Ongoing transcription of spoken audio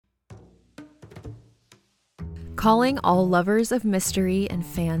Calling all lovers of mystery and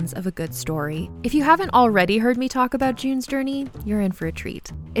fans of a good story. If you haven't already heard me talk about June's Journey, you're in for a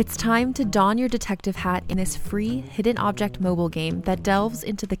treat. It's time to don your detective hat in this free hidden object mobile game that delves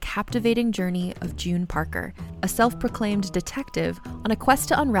into the captivating journey of June Parker, a self-proclaimed detective on a quest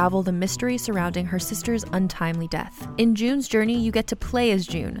to unravel the mystery surrounding her sister's untimely death. In June's Journey, you get to play as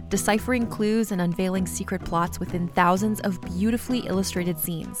June, deciphering clues and unveiling secret plots within thousands of beautifully illustrated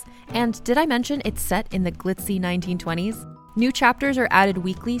scenes. And did I mention it's set in the glitzy 1920s? New chapters are added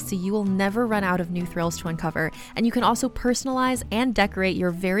weekly, so you will never run out of new thrills to uncover, and you can also personalize and decorate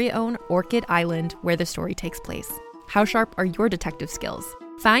your very own Orchid Island where the story takes place. How sharp are your detective skills?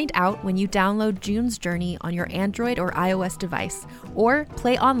 Find out when you download June's Journey on your Android or iOS device, or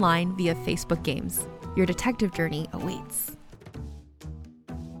play online via Facebook Games. Your detective journey awaits.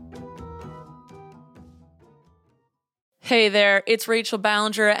 Hey there, it's Rachel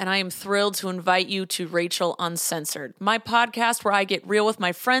Ballinger, and I am thrilled to invite you to Rachel Uncensored, my podcast where I get real with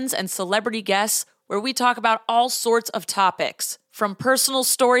my friends and celebrity guests, where we talk about all sorts of topics. From personal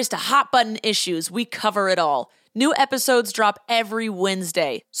stories to hot-button issues, we cover it all. New episodes drop every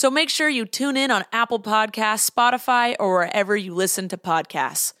Wednesday, so make sure you tune in on Apple Podcasts, Spotify, or wherever you listen to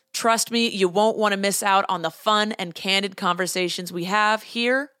podcasts. Trust me, you won't want to miss out on the fun and candid conversations we have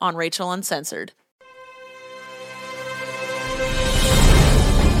here on Rachel Uncensored.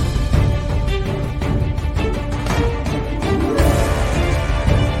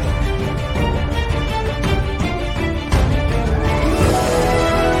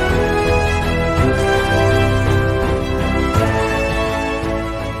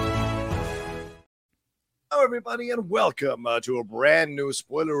 Hello, everybody, and welcome to a brand new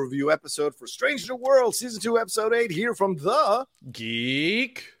spoiler review episode for Strange New World, Season 2, Episode 8, here from the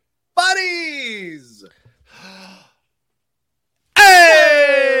Geek Buddies!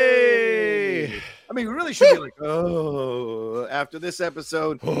 Hey! I mean, we really should be like, after this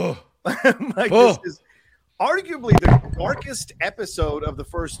episode. This is arguably the darkest episode of the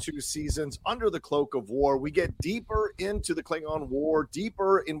first two seasons, Under the Cloak of War. We get deeper into the Klingon War,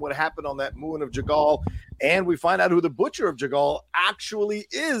 deeper in what happened on that moon of Jagal, and we find out who the Butcher of Jagal actually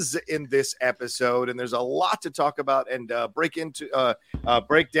is in this episode. And there's a lot to talk about and break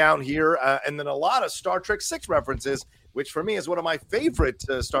down here, and then a lot of Star Trek VI references, which for me is one of my favorite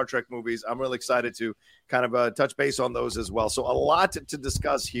Star Trek movies. I'm really excited to kind of touch base on those as well. So a lot to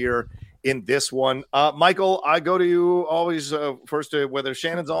discuss here in this one. Michael, I go to you always first, whether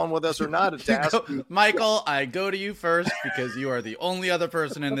Shannon's on with us or not. To ask you. Michael, I go to you first because you are the only other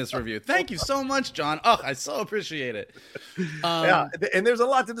person in this review. Thank you so much, John. Oh, I so appreciate it. Yeah, and there's a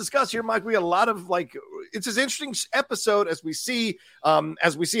lot to discuss here, Mike. We had a lot of it's an interesting episode as we see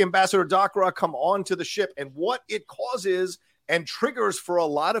Ambassador Dakra come onto the ship and what it causes and triggers for a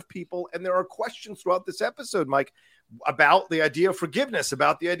lot of people. And there are questions throughout this episode, Mike, about the idea of forgiveness,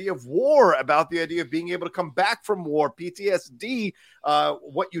 about the idea of war, about the idea of being able to come back from war, PTSD,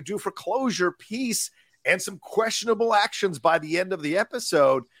 what you do for closure, peace, and some questionable actions by the end of the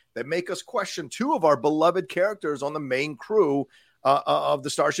episode that make us question two of our beloved characters on the main crew of the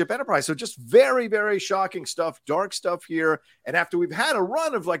Starship Enterprise. So just very, very shocking stuff, dark stuff here. And after we've had a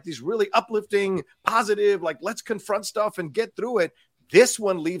run of these really uplifting, positive, let's confront stuff and get through it, this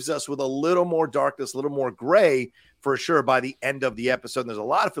one leaves us with a little more darkness, a little more gray for sure by the end of the episode. And there's a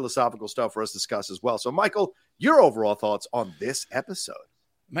lot of philosophical stuff for us to discuss as well. So, Michael, your overall thoughts on this episode?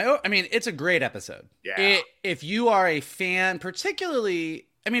 It's a great episode. Yeah. If you are a fan, particularly,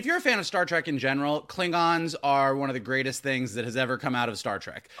 if you're a fan of Star Trek in general, Klingons are one of the greatest things that has ever come out of Star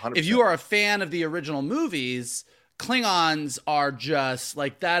Trek. 100%. If you are a fan of the original movies, Klingons are just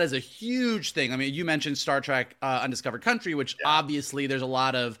that is a huge thing. You mentioned Star Trek Undiscovered Country, which obviously there's a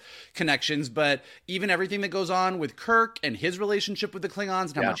lot of connections, but even everything that goes on with Kirk and his relationship with the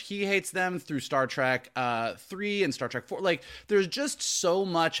Klingons and how much he hates them through Star Trek 3 and Star Trek 4, there's just so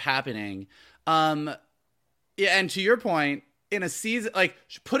much happening. And to your point, in a season,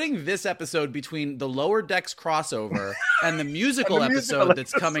 putting this episode between the Lower Decks crossover and the musical episode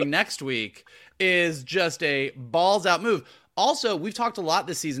that's coming next week is just a balls out move. Also, we've talked a lot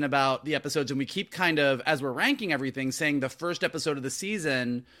this season about the episodes, and we keep kind of, as we're ranking everything, saying the first episode of the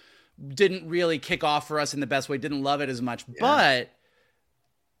season didn't really kick off for us in the best way, didn't love it as much. Yeah. But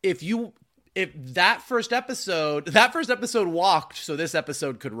if that first episode walked so this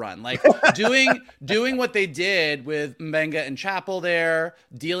episode could run, doing what they did with Mbenga and Chapel there,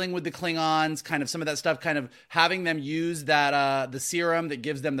 dealing with the Klingons, kind of some of that stuff, kind of having them use that the serum that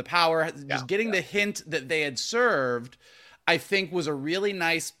gives them the power, just getting the hint that they had served. I think was a really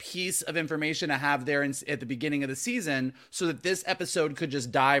nice piece of information to have there at the beginning of the season, so that this episode could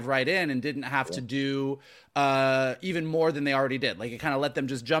just dive right in and didn't have to do even more than they already did. Like, it kind of let them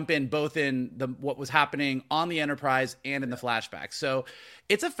just jump in both in what was happening on the Enterprise and in the flashbacks. So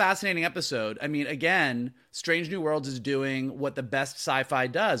it's a fascinating episode. I mean, again, Strange New Worlds is doing what the best sci-fi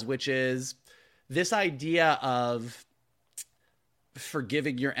does, which is this idea of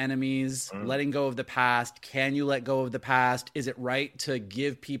forgiving your enemies, letting go of the past. Can you let go of the past? Is it right to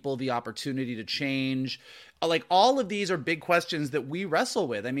give people the opportunity to change? Like, all of these are big questions that we wrestle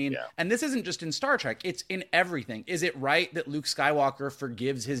with. I mean, and this isn't just in Star Trek, it's in everything. Is it right that Luke Skywalker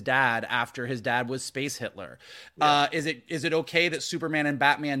forgives his dad after his dad was Space Hitler? Is it okay that Superman and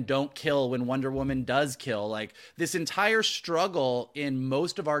Batman don't kill when Wonder Woman does kill? Like, this entire struggle in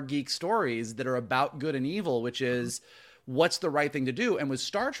most of our geek stories that are about good and evil, which is what's the right thing to do? And with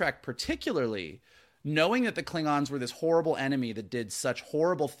Star Trek particularly, knowing that the Klingons were this horrible enemy that did such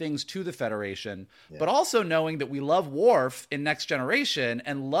horrible things to the Federation, but also knowing that we love Worf in Next Generation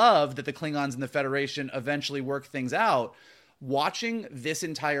and love that the Klingons and the Federation eventually work things out, watching this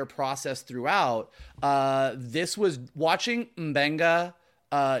entire process throughout, this was watching M'Benga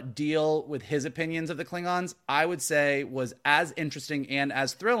deal with his opinions of the Klingons, I would say was as interesting and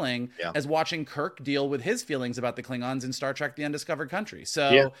as thrilling as watching Kirk deal with his feelings about the Klingons in Star Trek: The Undiscovered Country.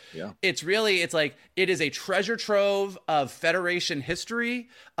 So it's like it is a treasure trove of Federation history,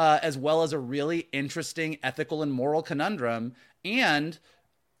 as well as a really interesting ethical and moral conundrum. And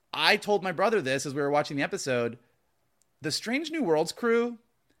I told my brother this as we were watching the episode, the Strange New Worlds crew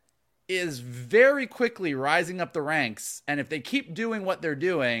is very quickly rising up the ranks, and if they keep doing what they're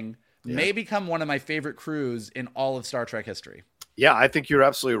doing, may become one of my favorite crews in all of Star Trek history. Yeah, I think you're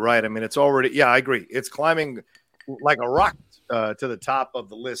absolutely right. I mean, it's already, I agree. It's climbing like a rocket to the top of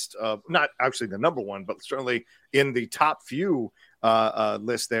the list of, not actually the number one, but certainly in the top few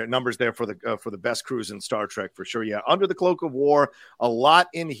list there, numbers there for the best crews in Star Trek for sure. Yeah, Under the Cloak of War, a lot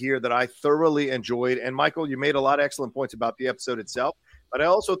in here that I thoroughly enjoyed. And Michael, you made a lot of excellent points about the episode itself. But I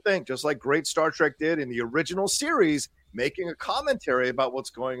also think, just like great Star Trek did in the original series, making a commentary about what's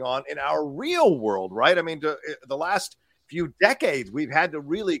going on in our real world, right? I mean, the last few decades, we've had to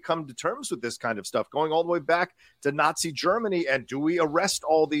really come to terms with this kind of stuff, going all the way back to Nazi Germany. And do we arrest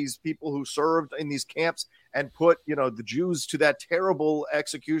all these people who served in these camps and put, the Jews to that terrible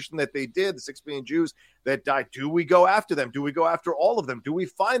execution that they did, the 6 million Jews that died? Do we go after them? Do we go after all of them? Do we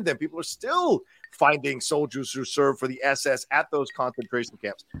find them? People are still finding soldiers who served for the SS at those concentration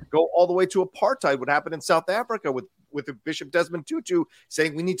camps. Go all the way to apartheid, what happened in South Africa with Bishop Desmond Tutu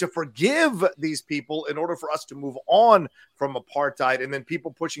saying we need to forgive these people in order for us to move on from apartheid, and then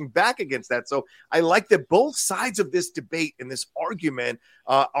people pushing back against that. So I like that both sides of this debate and this argument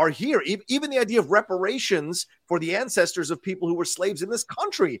are here. Even the idea of reparations for the ancestors of people who were slaves in this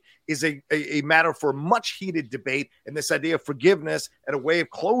country is a matter for much heated debate, and this idea of forgiveness and a way of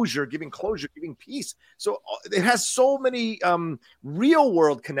closure, giving peace. So it has so many real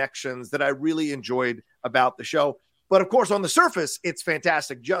world connections that I really enjoyed about the show. But of course, on the surface, it's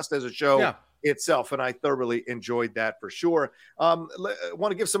fantastic just as a show itself, and I thoroughly enjoyed that for sure. I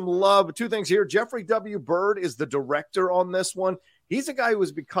want to give some love. Two things here. Jeffrey W. Bird is the director on this one. He's a guy who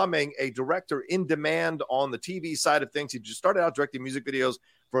is becoming a director in demand on the TV side of things. He just started out directing music videos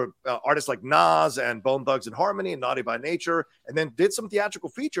for artists like Nas and Bone Thugs-n-Harmony and Naughty by Nature, and then did some theatrical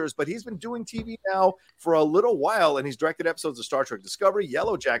features, but he's been doing TV now for a little while, and he's directed episodes of Star Trek Discovery,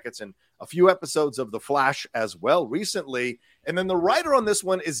 Yellow Jackets, and a few episodes of The Flash as well recently. And then the writer on this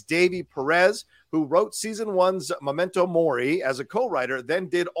one is Davey Perez, who wrote season 1's Memento Mori as a co-writer, then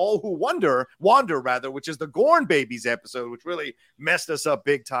did All Who Wander, which is the Gorn Babies episode, which really messed us up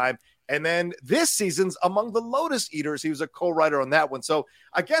big time. And then this season's Among the Lotus Eaters. He was a co-writer on that one. So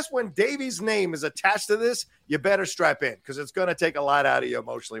I guess when Davey's name is attached to this, you better strap in, because it's going to take a lot out of you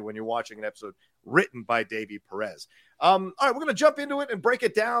emotionally when you're watching an episode written by Davey Perez. All right, we're going to jump into it and break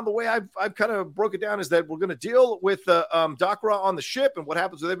it down. The way I've kind of broke it down is that we're going to deal with Dakra on the ship and what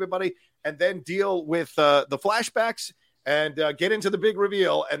happens with everybody, and then deal with the flashbacks and get into the big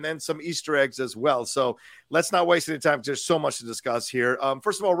reveal, and then some Easter eggs as well. So let's not waste any time. There's so much to discuss here.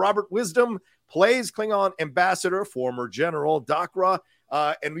 First of all, Robert Wisdom plays Klingon ambassador, former General Dakra.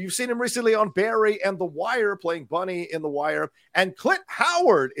 And you've seen him recently on Barry and The Wire, playing Bunny in The Wire. And Clint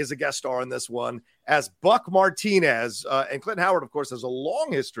Howard is a guest star in this one as Buck Martinez. And Clint Howard, of course, has a long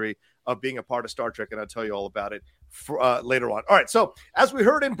history of being a part of Star Trek, and I'll tell you all about it for, later on. All right, so as we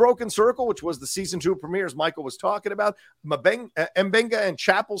heard in Broken Circle, which was the season 2 premiere, as Michael was talking about, Mbenga and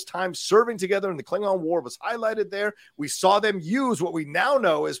Chapel's time serving together in the Klingon War was highlighted there. We saw them use what we now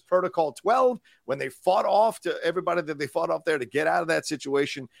know as Protocol 12 when they fought off to everybody that they fought off there to get out of that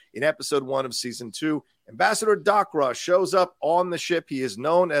situation in episode 1 of season 2. Ambassador Dakra shows up on the ship. He is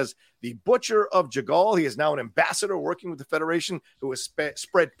known as the Butcher of Jagal. He is now an ambassador working with the Federation who has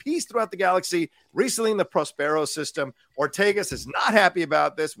spread peace throughout the galaxy, recently in the Prospero system. Ortegas is not happy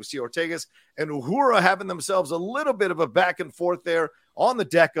about this. We see Ortegas and Uhura having themselves a little bit of a back and forth there on the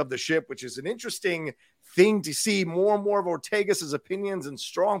deck of the ship, which is an interesting thing to see. More and more of Ortegas' opinions and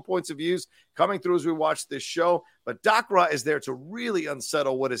strong points of views coming through as we watch this show. But Dakra is there to really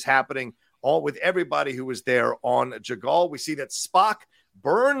unsettle what is happening all with everybody who is there on Jagal. We see that Spock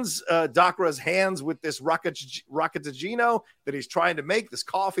burns Dakra's hands with this Rakatagino that he's trying to make, this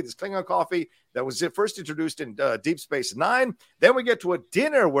coffee, this Klingon coffee that was first introduced in Deep Space Nine. Then we get to a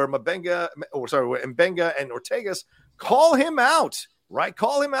dinner where Mbenga and Ortegas call him out, right?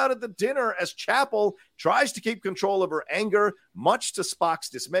 Call him out at the dinner as Chapel tries to keep control of her anger, much to Spock's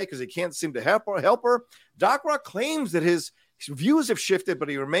dismay because he can't seem to help her. Dakra claims that his views have shifted,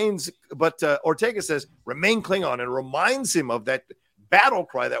 but Ortega says remain Klingon and reminds him of that battle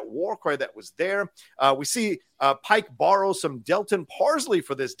cry, that war cry that was there. We see Pike borrow some Delton parsley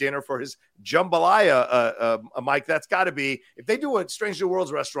for this dinner for his jambalaya. Mike, that's got to be, if they do a Strange New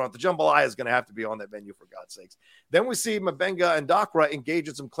Worlds restaurant, the jambalaya is going to have to be on that menu, for God's sakes. Then we see Mbenga and Dakra engage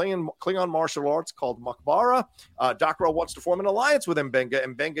in some Klingon martial arts called Makbara. Dakra wants to form an alliance with Mbenga.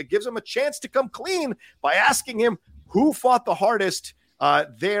 Mbenga gives him a chance to come clean by asking him who fought the hardest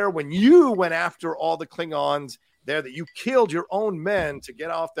there when you went after all the Klingons there, that you killed your own men to get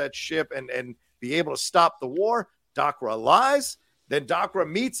off that ship and be able to stop the war. Dakra lies. Then Dakra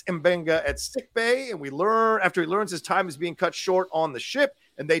meets Mbenga at sickbay, and we learn, after he learns his time is being cut short on the ship,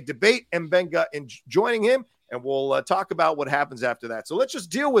 and they debate Mbenga in joining him, and we'll talk about what happens after that. So let's just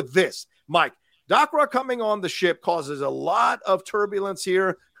deal with this, Mike. Dakra coming on the ship causes a lot of turbulence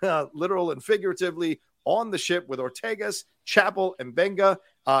here, literal and figuratively, on the ship with Ortegas, Chapel, and Mbenga,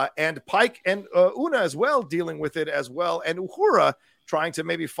 and Pike and Una as well, dealing with it as well, and Uhura trying to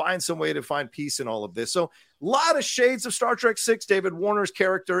maybe find some way to find peace in all of this. So a lot of shades of Star Trek 6, David Warner's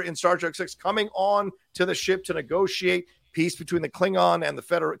character in Star Trek 6 coming on to the ship to negotiate peace between the Klingons and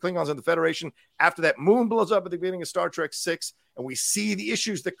the Federation after that moon blows up at the beginning of Star Trek 6, and we see the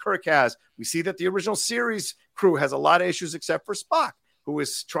issues that Kirk has. We see that the original series crew has a lot of issues except for Spock, who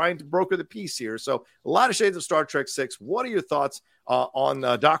is trying to broker the peace here. So a lot of shades of Star Trek 6. What are your thoughts on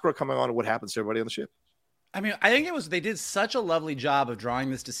Dakra coming on and what happens to everybody on the ship? I mean, I think they did such a lovely job of drawing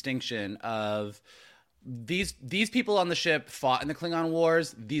this distinction of these people on the ship fought in the Klingon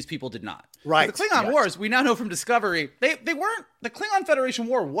Wars. These people did not. Right. The Klingon Wars, we now know from Discovery, they weren't, the Klingon Federation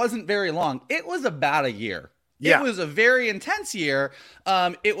War wasn't very long. It was about a year. Yeah. It was a very intense year.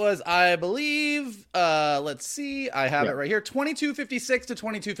 It was, I believe, let's see, I have it right here, 2256 to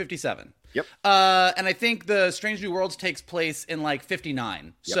 2257. Yep. And I think the Strange New Worlds takes place in like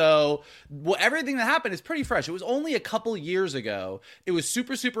 59. Yep. So everything that happened is pretty fresh. It was only a couple years ago. It was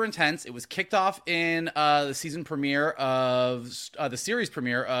super, super intense. It was kicked off in the season premiere of the series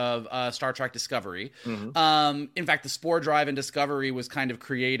premiere of Star Trek Discovery. Mm-hmm. In fact, the Spore Drive in Discovery was kind of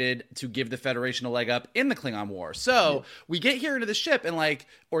created to give the Federation a leg up in the Klingon War. So we get here into the ship and like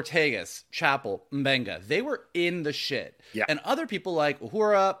Ortegas, Chapel, Mbenga, they were in the shit. Yeah. And other people like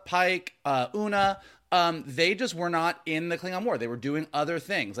Uhura, Pike, Una, they just were not in the Klingon War. They were doing other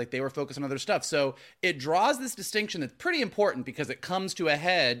things. Like they were focused on other stuff. So it draws this distinction that's pretty important because it comes to a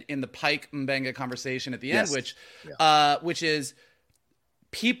head in the Pike-Mbenga conversation at the end, which is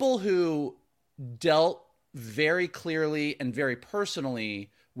people who dealt very clearly and very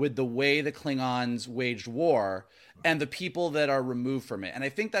personally with the way the Klingons waged war and the people that are removed from it. And I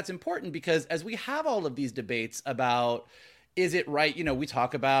think that's important because as we have all of these debates about, is it right? You know, we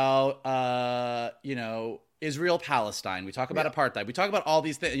talk about, Israel, Palestine. We talk about apartheid. We talk about all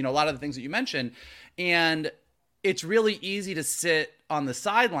these things, a lot of the things that you mentioned. And it's really easy to sit on the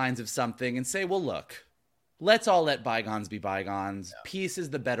sidelines of something and say, well, look, let's all let bygones be bygones. Yeah. Peace is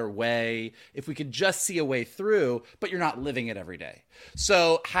the better way. If we could just see a way through, but you're not living it every day.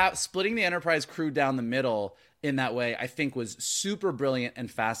 So splitting the Enterprise crew down the middle in that way, I think was super brilliant and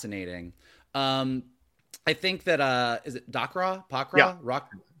fascinating. I think that, is it Dakra? Pakra? Yeah.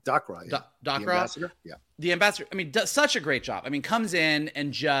 Dakra. The ambassador? Yeah. The ambassador, I mean, does such a great job. I mean, comes in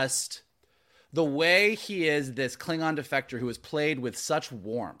and just the way he is this Klingon defector who is played with such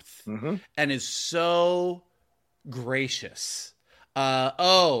warmth and is so gracious.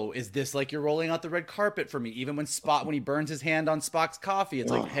 Oh, is this like you're rolling out the red carpet for me? Even when he burns his hand on Spock's coffee,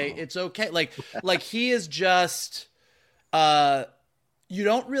 it's like, hey, it's okay. Like he is just, you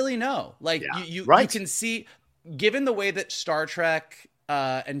don't really know. Like you can see, given the way that Star Trek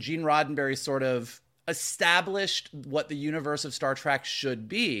and Gene Roddenberry sort of established what the universe of Star Trek should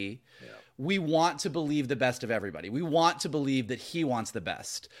be. Yeah. We want to believe the best of everybody. We want to believe that he wants the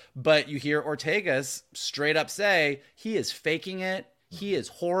best. But you hear Ortegas straight up say he is faking it. He is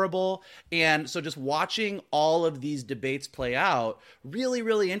horrible. And so just watching all of these debates play out, really,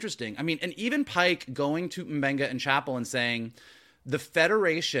 really interesting. I mean, and even Pike going to M'Benga and Chapel and saying the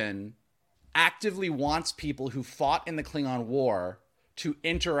Federation actively wants people who fought in the Klingon War to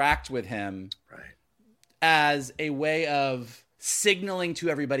interact with him as a way of signaling to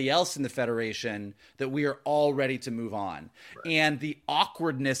everybody else in the Federation that we are all ready to move on. And the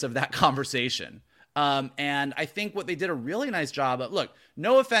awkwardness of that conversation. And I think what they did a really nice job of, look,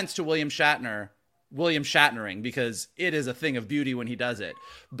 no offense to William Shatnering, because it is a thing of beauty when he does it.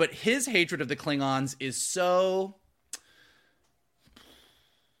 But his hatred of the Klingons is so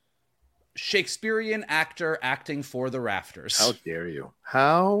Shakespearean actor acting for the rafters. How dare you?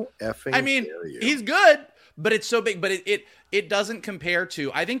 How effing dare you? He's good, but it's so big. But it doesn't compare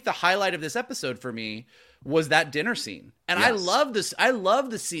to, I think the highlight of this episode for me was that dinner scene. And yes. I love this. I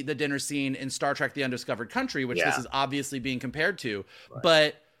love the dinner scene in Star Trek: The Undiscovered Country, which this is obviously being compared to. Right.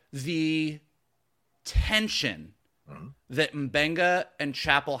 But the tension that M'Benga and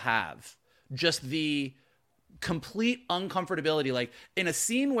Chapel have, just the complete uncomfortability, like in a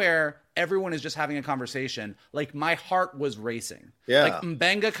scene where everyone is just having a conversation, like my heart was racing. Yeah. Like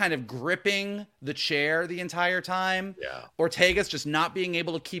M'Benga kind of gripping the chair the entire time. Yeah. Ortega's just not being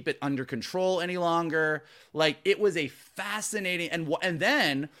able to keep it under control any longer. Like it was a fascinating, and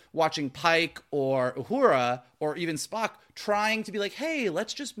then watching Pike or Uhura or even Spock trying to be like, hey,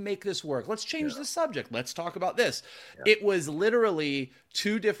 let's just make this work. Let's change the subject. Let's talk about this. Yeah. It was literally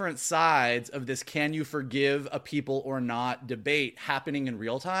two different sides of this can you forgive a people or not debate happening in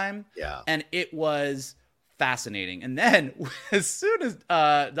real time. Yeah. And it was fascinating. And then as soon as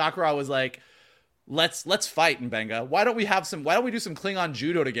Dakra was like, let's fight, M'Benga. Why don't we do some Klingon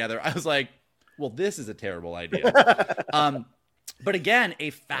judo together? I was like, well, this is a terrible idea. But again,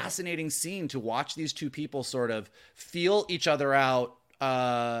 a fascinating scene to watch these two people sort of feel each other out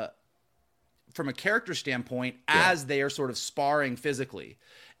from a character standpoint as they are sort of sparring physically.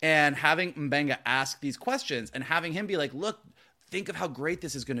 And having M'Benga ask these questions and having him be like, look, think of how great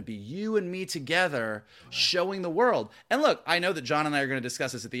this is going to be. You and me together showing the world. And look, I know that John and I are going to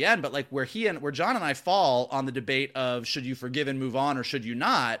discuss this at the end, but like where John and I fall on the debate of should you forgive and move on or should you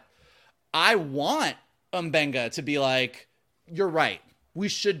not, I want M'Benga to be like, you're right. We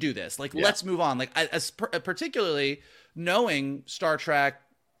should do this. Like, let's move on. Like, particularly knowing Star Trek,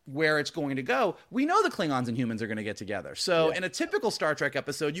 where it's going to go, we know the Klingons and humans are going to get together. So in a typical Star Trek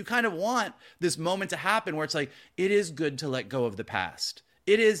episode, you kind of want this moment to happen where it's like, it is good to let go of the past.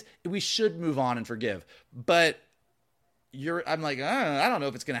 We should move on and forgive. But I'm like, I don't know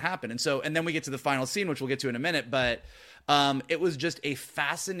if it's going to happen. And then we get to the final scene, which we'll get to in a minute. But it was just a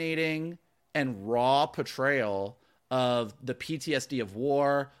fascinating and raw portrayal of the PTSD of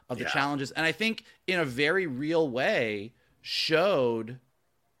war, of the challenges. And I think in a very real way showed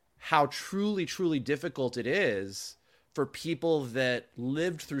how truly, truly difficult it is for people that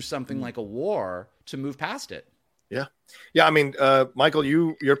lived through something like a war to move past it. Yeah. Yeah. I mean, Michael,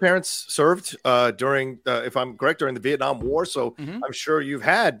 your parents served during, if I'm correct, during the Vietnam War. So I'm sure you've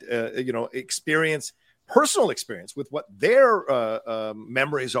had, personal experience with what their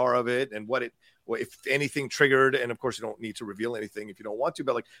memories are of it and what if anything triggered. And of course you don't need to reveal anything if you don't want to,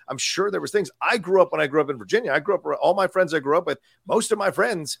 but like, I'm sure there was things. When I grew up in Virginia, all my friends I grew up with, most of my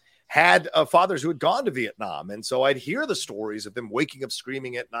friends had fathers who had gone to Vietnam. And so I'd hear the stories of them waking up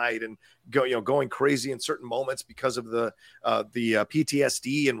screaming at night and going crazy in certain moments because of the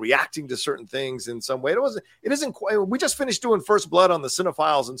PTSD and reacting to certain things in some way. It isn't quite, we just finished doing First Blood on the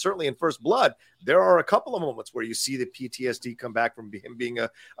Cinephiles. And certainly in First Blood, there are a couple of moments where you see the PTSD come back from him being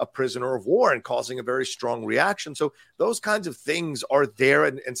a prisoner of war and causing a very strong reaction. So those kinds of things are there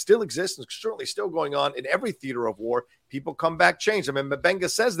and still exist and certainly still going on in every theater of war. People come back changed. I mean, M'Benga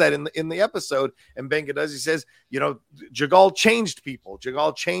says that in the episode, and M'Benga does. He says, Jagal changed people.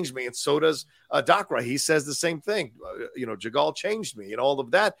 Jagal changed me, and so does Dakra. He says the same thing. Jagal changed me, and all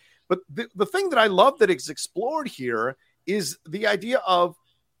of that. But the thing that I love that is explored here is the idea of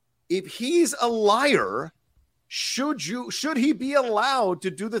if he's a liar, should he be allowed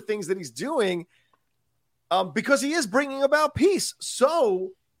to do the things that he's doing? Because he is bringing about peace.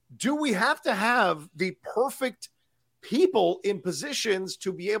 So, do we have to have the perfect people in positions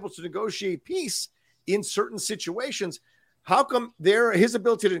to be able to negotiate peace in certain situations. How come his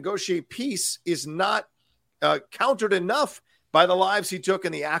ability to negotiate peace is not countered enough by the lives he took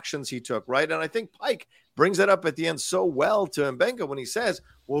and the actions he took, right? And I think Pike brings that up at the end so well to Mbenga when he says,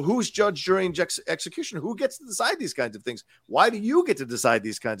 well, who's judge, jury, and execution? Who gets to decide these kinds of things? Why do you get to decide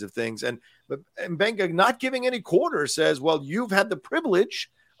these kinds of things? And Mbenga, not giving any quarter, says, well, you've had the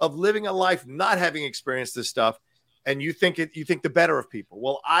privilege of living a life not having experienced this stuff, and you think the better of people.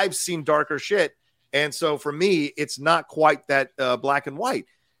 Well, I've seen darker shit, and so for me, it's not quite that black and white.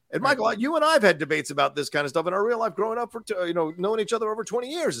 And Michael, you and I have had debates about this kind of stuff in our real life growing up for, knowing each other over 20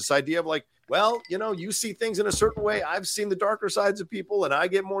 years. This idea of like, well, you see things in a certain way. I've seen the darker sides of people and I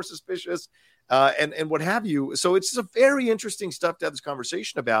get more suspicious and what have you. So it's just a very interesting stuff to have this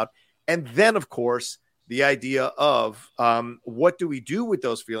conversation about. And then, of course, the idea of what do we do with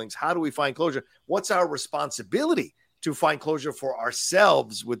those feelings? How do we find closure? What's our responsibility to find closure for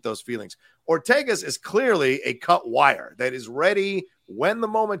ourselves with those feelings? Ortega's is clearly a cut wire that is ready when the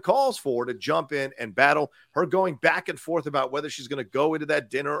moment calls for to jump in and battle. Her going back and forth about whether she's going to go into that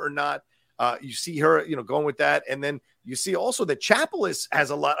dinner or not. You see her, going with that. And then you see also that Chapel has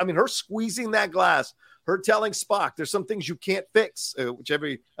a lot. I mean, her squeezing that glass, her telling Spock, there's some things you can't fix, which I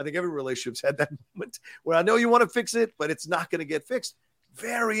think every relationship's had that moment where I know you want to fix it, but it's not going to get fixed.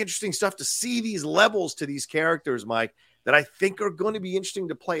 Very interesting stuff to see these levels to these characters, Mike, that I think are going to be interesting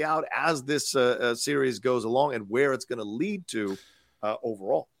to play out as this series goes along and where it's going to lead to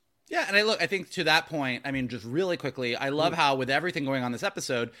overall. Yeah, and I think to that point, I mean, just really quickly, I love how with everything going on this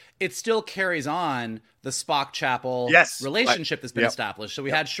episode, it still carries on the Spock-Chapel relationship that's been established. So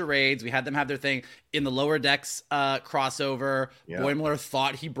we had charades, we had them have their thing in the Lower Decks crossover. Boimler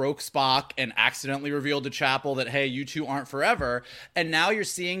thought he broke Spock and accidentally revealed to Chapel that, hey, you two aren't forever. And now you're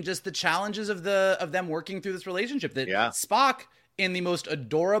seeing just the challenges of them working through this relationship that Spock, in the most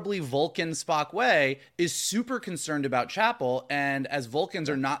adorably Vulcan Spock way, is super concerned about Chapel. And as Vulcans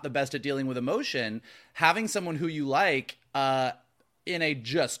are not the best at dealing with emotion, having someone who you like in a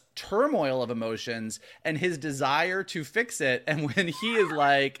just turmoil of emotions and his desire to fix it. And when he was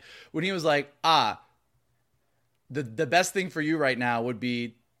like, the best thing for you right now would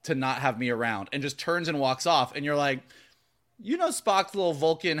be to not have me around, and just turns and walks off. And you're like, Spock's little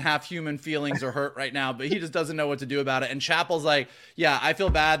Vulcan half-human feelings are hurt right now, but he just doesn't know what to do about it. And Chapel's like, yeah, I feel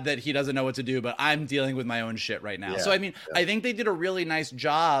bad that he doesn't know what to do, but I'm dealing with my own shit right now. So, I mean, I think they did a really nice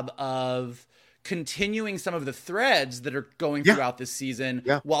job of continuing some of the threads that are going throughout this season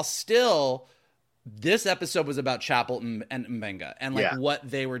while still this episode was about Chapel and Mbenga and what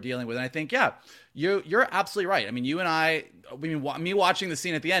they were dealing with. And I think, you're absolutely right. I mean, you and I mean, me watching the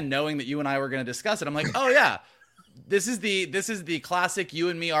scene at the end, knowing that you and I were going to discuss it, I'm like, oh yeah, this is the classic you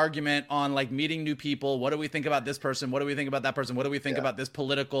and me argument on like meeting new people. What do we think about this person? What do we think about that person? What do we think about this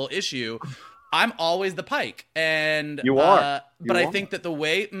political issue? I'm always the Pike, and you are. But I think that the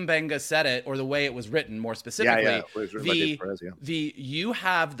way Mbenga said it, or the way it was written more specifically, you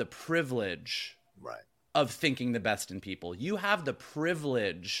have the privilege of thinking the best in people. You have the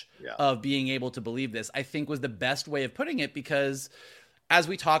privilege of being able to believe this, I think was the best way of putting it, because as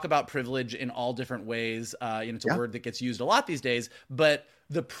we talk about privilege in all different ways, it's a word that gets used a lot these days, but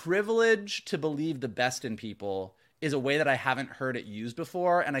the privilege to believe the best in people is a way that I haven't heard it used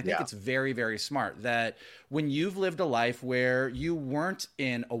before. And I think it's very, very smart that when you've lived a life where you weren't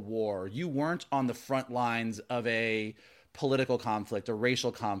in a war, you weren't on the front lines of a political conflict, a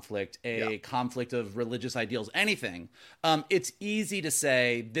racial conflict, a conflict of religious ideals, anything, it's easy to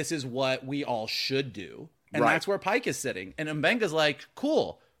say, this is what we all should do. And that's where Pike is sitting. And Mbenga's like,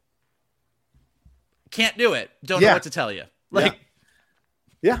 cool. Can't do it. Don't know what to tell you.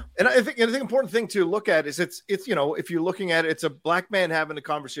 And I think the important thing to look at is it's if you're looking at it, it's a black man having a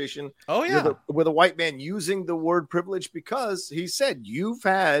conversation with a white man using the word privilege, because he said, you've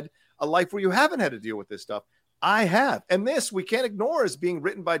had a life where you haven't had to deal with this stuff. I have. And this we can't ignore as being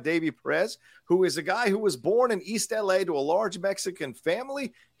written by Davy Perez, who is a guy who was born in East LA to a large Mexican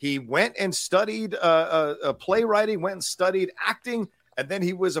family. He went and studied playwriting, went and studied acting, and then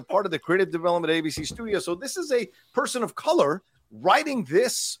he was a part of the creative development at ABC Studios. So this is a person of color writing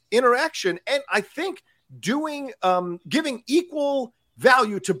this interaction, and I think giving equal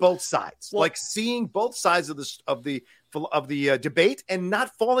value to both sides, like seeing both sides of the debate and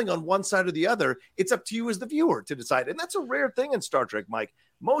not falling on one side or the other. It's up to you as the viewer to decide, and that's a rare thing in Star Trek, Mike.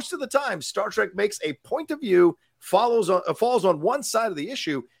 Most of the time, Star Trek makes a point of view, falls on one side of the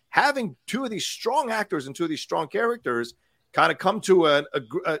issue. Having two of these strong actors and two of these strong characters kind of come to an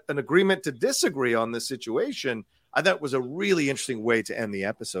agreement to disagree on this situation I thought it was a really interesting way to end the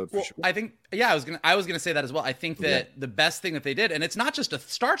episode. For sure. I think, I was gonna say that as well. I think that the best thing that they did, and it's not just a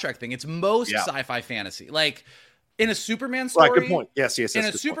Star Trek thing; it's most sci-fi fantasy. Like in a Superman story, right, good point. Yes. In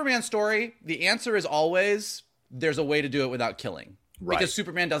a Superman story, the answer is always there's a way to do it without killing, because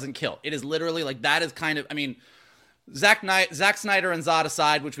Superman doesn't kill. It is literally like that is kind of, I mean, Zack Snyder and Zod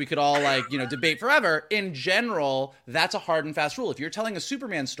aside, which we could all debate forever. In general, that's a hard and fast rule. If you're telling a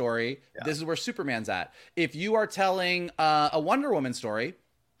Superman story, this is where Superman's at. If you are telling a Wonder Woman story,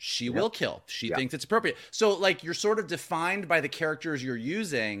 she will kill. She thinks it's appropriate. So like you're sort of defined by the characters you're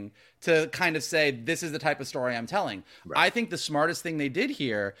using to kind of say, this is the type of story I'm telling. Right. I think the smartest thing they did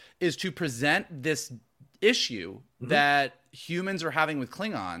here is to present this issue that humans are having with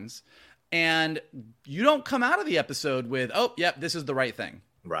Klingons. And you don't come out of the episode with, oh, yep, this is the right thing.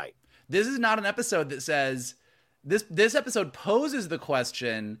 Right. This is not an episode that says, this episode poses the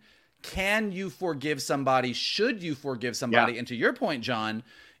question, can you forgive somebody? Should you forgive somebody? And to your point, John,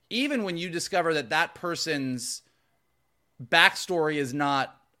 even when you discover that that person's backstory is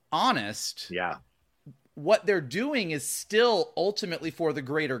not honest, what they're doing is still ultimately for the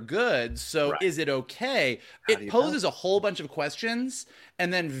greater good. So is it okay? It poses a whole bunch of questions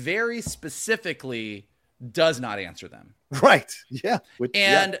and then very specifically does not answer them. Right. Yeah.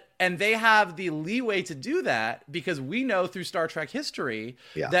 And they have the leeway to do that because we know through Star Trek history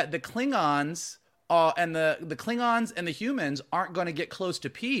that the Klingons and the Klingons and the humans aren't going to get close to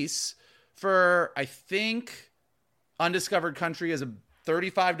peace for, I think, Undiscovered Country is a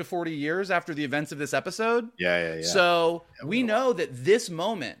 35 to 40 years after the events of this episode. So we know that this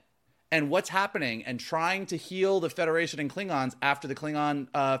moment and what's happening and trying to heal the Federation and Klingons after the Klingon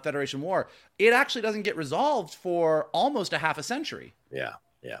Federation War, it actually doesn't get resolved for almost a half a century.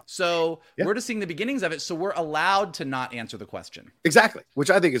 So we're just seeing the beginnings of it. So we're allowed to not answer the question. Exactly,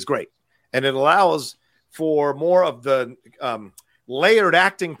 which I think is great. And it allows for more of the layered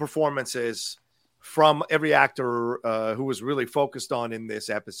acting performances from every actor who was really focused on in this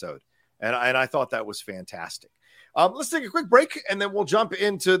episode. And I thought that was fantastic. Let's take a quick break, and then we'll jump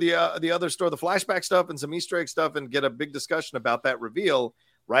into the other story, the flashback stuff and some Easter egg stuff, and get a big discussion about that reveal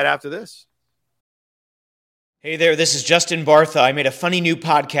right after this. Hey there, this is Justin Bartha. I made a funny new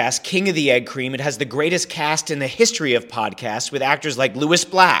podcast, King of the Egg Cream. It has the greatest cast in the history of podcasts with actors like Louis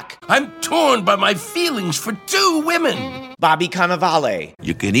Black. I'm torn by my feelings for two women. Bobby Cannavale.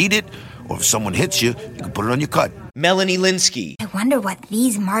 You can eat it, or if someone hits you, you can put it on your cut. Melanie Linsky. I wonder what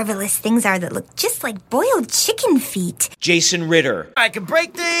these marvelous things are that look just like boiled chicken feet. Jason Ritter. I can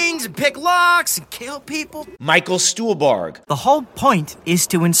break things and pick locks and kill people. Michael Stuhlbarg. The whole point is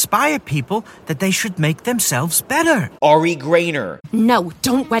to inspire people that they should make themselves better. Ari Grainer. No,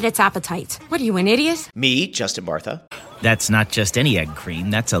 don't whet its appetite. What are you, an idiot? Me, Justin Bartha. That's not just any egg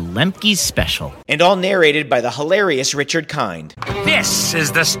cream, that's a Lemke's special. And all narrated by the hilarious Richard Kind. This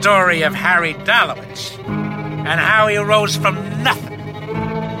is the story of Harry Dalowitz and how he rose from nothing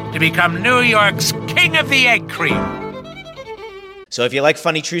to become New York's King of the Egg Cream. So if you like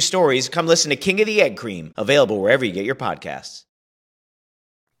funny true stories, come listen to King of the Egg Cream, available wherever you get your podcasts.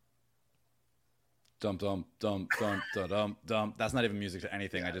 Dum dum dum dum dum dum dum. That's not even music to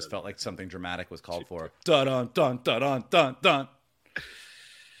anything. I just felt like something dramatic was called for. Dun dun dun dun dun dun.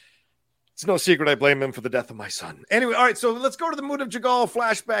 It's no secret I blame him for the death of my son. Anyway, all right, so let's go to the Moon of Jagal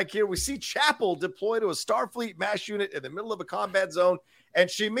flashback here. We see Chapel deploy to a Starfleet MASH unit in the middle of a combat zone, and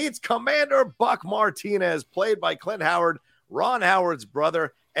she meets Commander Buck Martinez, played by Clint Howard, Ron Howard's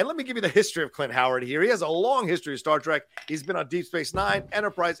brother. And let me give you the history of Clint Howard here. He has a long history of Star Trek. He's been on Deep Space Nine,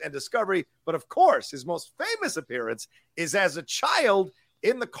 Enterprise, and Discovery. But of course, his most famous appearance is as a child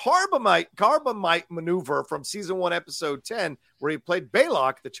in the Carbonite maneuver from season 1, episode 10, where he played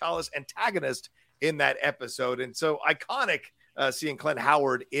Baylock, the Chalice antagonist in that episode. And so iconic seeing Clint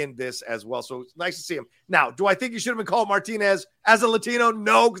Howard in this as well. So it's nice to see him. Now, do I think he should have been called Martinez as a Latino?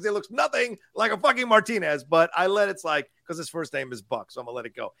 No, because he looks nothing like a fucking Martinez. But I let it slide because his first name is Buck, so I'm going to let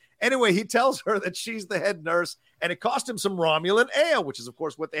it go. Anyway, he tells her that she's the head nurse, and it cost him some Romulan ale, which is, of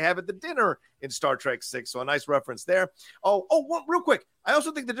course, what they have at the dinner in Star Trek 6. So a nice reference there. One real quick. I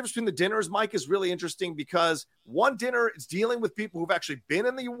also think the difference between the dinners, Mike, is really interesting because one dinner is dealing with people who've actually been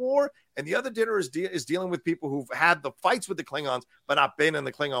in the war, and the other dinner is dealing with people who've had the fights with the Klingons but not been in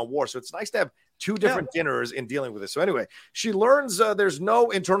the Klingon War. So it's nice to have two different dinners in dealing with this. So anyway, she learns there's no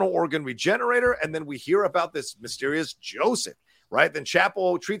internal organ regenerator, and then we hear about this mysterious Joseph. right? Then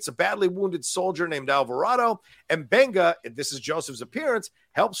Chapel treats a badly wounded soldier named Alvarado, and Mbenga, this is Joseph's appearance,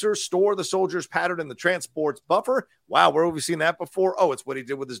 helps her store the soldier's pattern in the transport's buffer. Wow, where have we seen that before? Oh, it's what he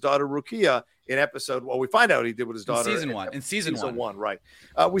did with his daughter Rukia in episode. Well, we find out he did with his daughter in season one, right?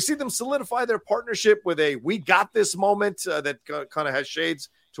 We see them solidify their partnership with a "we got this" moment that kind of has shades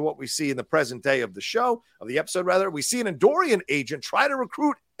to what we see in the present day of the show, of the episode rather. We see an Andorian agent try to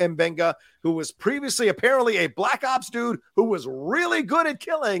recruit Mbenga, who was previously apparently a Black Ops dude who was really good at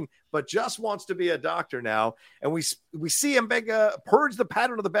killing, but just wants to be a doctor now. And we see Mbenga purge the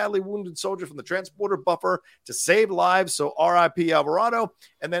pattern of the badly wounded soldier from the transporter buffer to save lives. So R.I.P. Alvarado.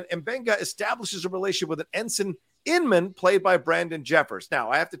 And then Mbenga establishes a relationship with an Ensign Inman played by Brandon Jeffers. Now,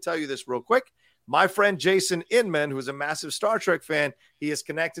 I have to tell you this real quick. My friend Jason Inman, who is a massive Star Trek fan, he is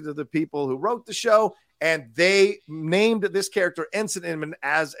connected to the people who wrote the show, and they named this character Ensign Inman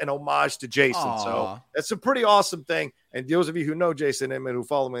as an homage to Jason. Aww. So that's a pretty awesome thing. And those of you who know Jason Inman, who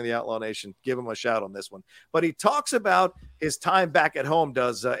follow me in the Outlaw Nation, give him a shout on this one. But he talks about his time back at home,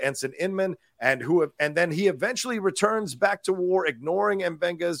 does Ensign Inman, and then he eventually returns back to war, ignoring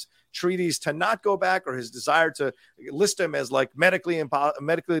Mbenga's treaties to not go back, or his desire to list him as like medically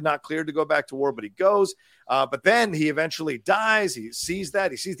not cleared to go back to war, but he goes. But then he eventually dies. He sees the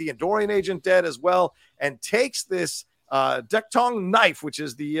Andorian agent dead as well, and takes this Dektong knife, which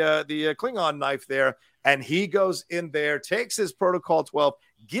is the Klingon knife there, and he goes in there, takes his Protocol 12,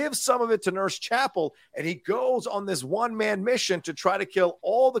 gives some of it to Nurse Chapel, and he goes on this one-man mission to try to kill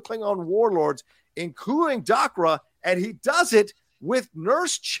all the Klingon warlords, including Dakra, and he does it with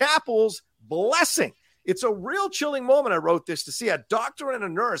Nurse Chapel's blessing. It's a real chilling moment, I wrote this, to see a doctor and a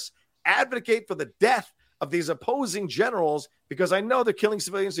nurse advocate for the death of these opposing generals, because I know they're killing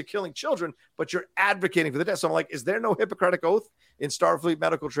civilians, they're killing children, but you're advocating for the death. So I'm like, is there no Hippocratic oath in Starfleet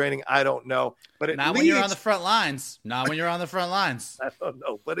medical training? I don't know. But when you're on the front lines. Not when you're on the front lines. I don't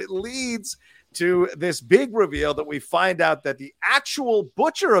know. But it leads to this big reveal that we find out that the actual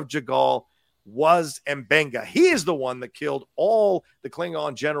butcher of Jagal was Mbenga. He is the one that killed all the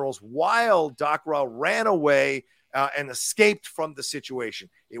Klingon generals while Dakra ran away and escaped from the situation.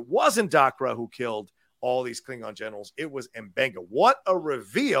 It wasn't Dakra who killed all these Klingon generals. It was Mbenga. What a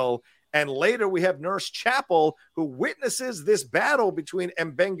reveal. And later we have Nurse Chapel, who witnesses this battle between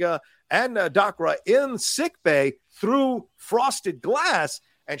Mbenga and Dakra in sickbay through frosted glass.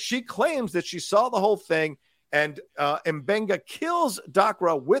 And she claims that she saw the whole thing. And Mbenga kills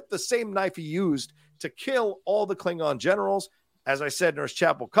Dakra with the same knife he used to kill all the Klingon generals. As I said, Nurse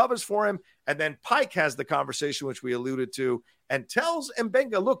Chapel covers for him. And then Pike has the conversation, which we alluded to, and tells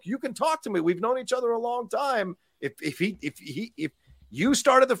Mbenga, look, you can talk to me. We've known each other a long time. If you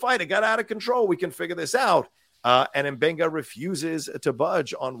started the fight, it got out of control, we can figure this out. And Mbenga refuses to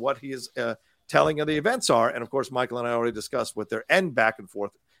budge on what he is telling of the events are. And of course, Michael and I already discussed what their end back and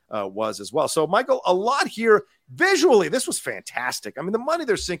forth was as well. So, Michael, a lot here visually. This was fantastic. I mean, the money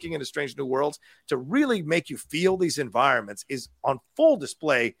they're sinking into Strange New Worlds to really make you feel these environments is on full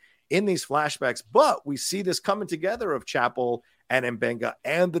display in these flashbacks. But we see this coming together of Chapel and Mbenga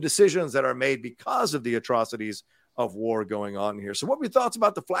and the decisions that are made because of the atrocities of war going on here. So what were your thoughts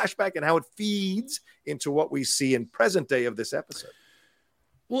about the flashback and how it feeds into what we see in present day of this episode?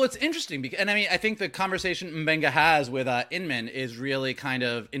 Well, it's interesting because, and I mean, I think the conversation Mbenga has with Inman is really kind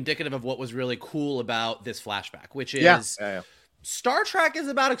of indicative of what was really cool about this flashback, which is Star Trek is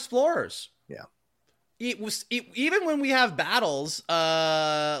about explorers. Yeah. Even when we have battles,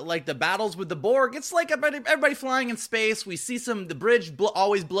 like the battles with the Borg, it's like everybody flying in space. We see the bridge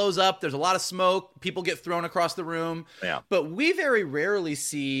always blows up. There's a lot of smoke. People get thrown across the room. Yeah. But we very rarely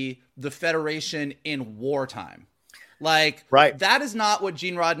see the Federation in wartime. Like, right. That is not what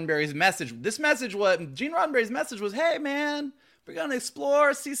Gene Roddenberry's message. Gene Roddenberry's message was, hey, man, we're going to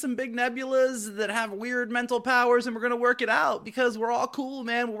explore, see some big nebulas that have weird mental powers, and we're going to work it out because we're all cool,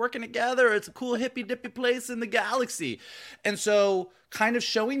 man. We're working together. It's a cool hippy-dippy place in the galaxy. And so kind of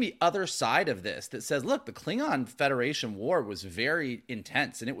showing the other side of this that says, look, the Klingon Federation War was very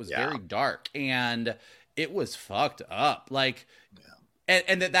intense, and it was very dark, and it was fucked up. Like,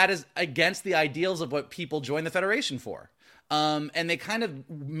 and that is against the ideals of what people join the Federation for. And they kind of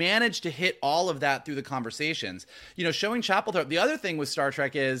managed to hit all of that through the conversations. You know, showing Chapel. The other thing with Star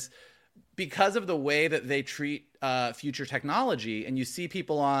Trek is because of the way that they treat future technology, and you see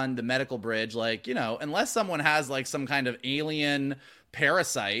people on the medical bridge, like, you know, unless someone has like some kind of alien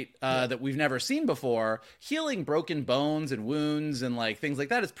parasite that we've never seen before, healing broken bones and wounds and like things like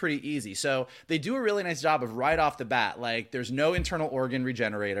that is pretty easy. So they do a really nice job of right off the bat, like there's no internal organ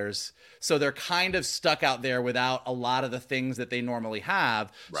regenerators. So they're kind of stuck out there without a lot of the things that they normally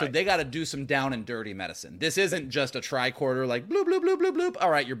have. Right. So they got to do some down and dirty medicine. This isn't just a tricorder like bloop, bloop, bloop, bloop, bloop.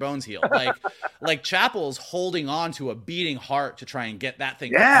 All right, your bones healed. Like Chapel's holding on to a beating heart to try and get that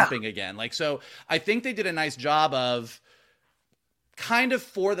thing pumping again. Like, so I think they did a nice job of kind of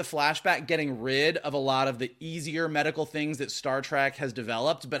for the flashback getting rid of a lot of the easier medical things that Star Trek has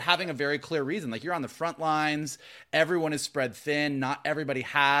developed, but having a very clear reason. Like, you're on the front lines, everyone is spread thin, not everybody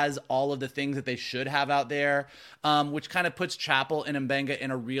has all of the things that they should have out there, which kind of puts Chapel and Mbenga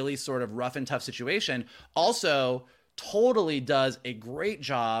in a really sort of rough and tough situation. Also, totally does a great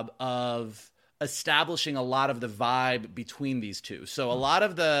job of establishing a lot of the vibe between these two. So a lot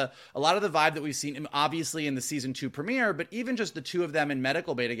of the vibe that we've seen obviously in the season 2 premiere, but even just the two of them in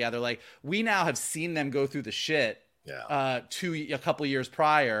medical bay together, like we now have seen them go through the shit a couple years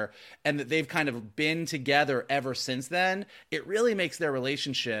prior, and that they've kind of been together ever since then. It really makes their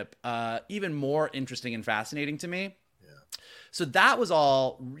relationship even more interesting and fascinating to me. So that was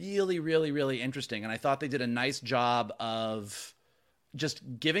all really, really, really interesting. And I thought they did a nice job of just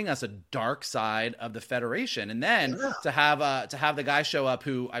giving us a dark side of the Federation. And then to have the guy show up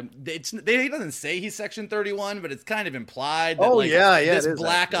who he doesn't say he's Section 31, but it's kind of implied that this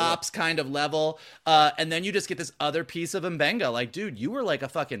Black Ops kind of level. And then you just get this other piece of Mbenga. Like, dude, you were like a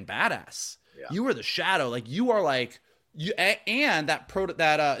fucking badass. Yeah. You were the Shadow. Like, you are like you, and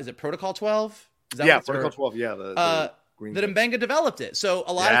is it Protocol 12? Is that Protocol 12. Yeah. The green that Mbenga developed it. So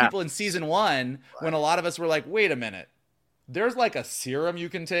a lot of people in season 1, when a lot of us were like, wait a minute, there's like a serum you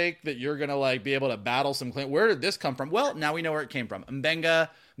can take that you're going to like be able to battle some where did this come from? Well, now we know where it came from. Mbenga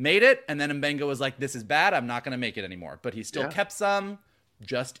made it, and then Mbenga was like, this is bad, I'm not going to make it anymore. But he still kept some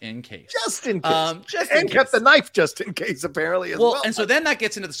just in case. Kept the knife just in case, apparently, as well. And so then that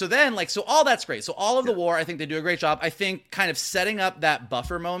gets into so all that's great. So all of the war, I think they do a great job. I think kind of setting up that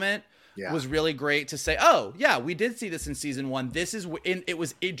buffer moment was really great to say, oh yeah, we did see this in season 1. This is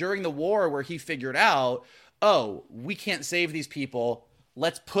during the war where he figured out, oh, we can't save these people.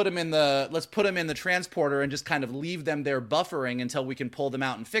 Let's put them in the transporter and just kind of leave them there buffering until we can pull them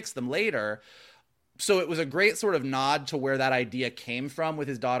out and fix them later. So it was a great sort of nod to where that idea came from with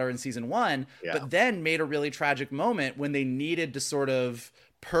his daughter in season 1, but then made a really tragic moment when they needed to sort of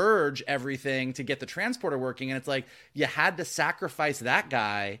purge everything to get the transporter working. And it's like, you had to sacrifice that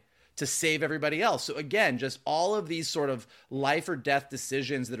guy to save everybody else. So again, just all of these sort of life or death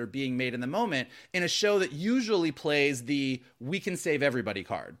decisions that are being made in the moment in a show that usually plays the we can save everybody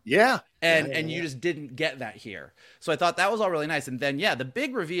card. And you just didn't get that here. So I thought that was all really nice. And then the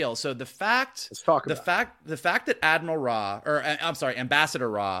big reveal. So the fact that Ambassador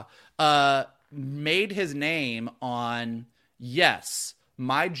Ra made his name on, yes,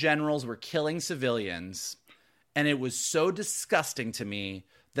 my generals were killing civilians, and it was so disgusting to me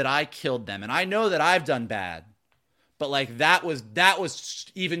that I killed them. And I know that I've done bad, but like that was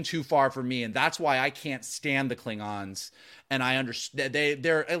even too far for me. And that's why I can't stand the Klingons. And I understand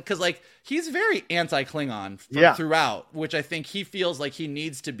they're because like he's very anti-Klingon throughout, which I think he feels like he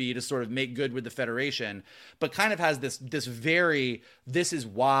needs to be to sort of make good with the Federation, but kind of has this is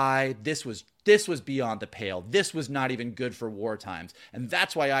why this was beyond the pale. This was not even good for war times. And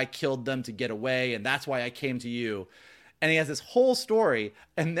that's why I killed them to get away. And that's why I came to you. And he has this whole story.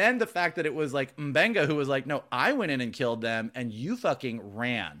 And then the fact that it was like Mbenga who was like, no, I went in and killed them and you fucking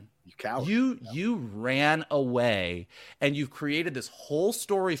ran. You coward. You ran away and you've created this whole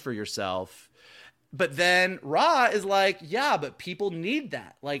story for yourself. But then Ra is like, yeah, but people need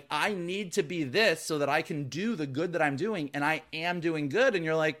that. Like, I need to be this so that I can do the good that I'm doing. And I am doing good. And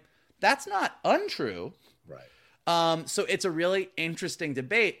you're like, that's not untrue. Right. So it's a really interesting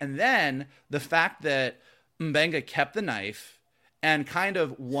debate. And then the fact that Mbenga kept the knife, and kind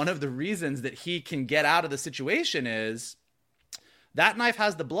of one of the reasons that he can get out of the situation is that knife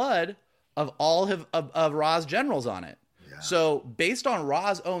has the blood of all of Ra's generals on it. Yeah. So based on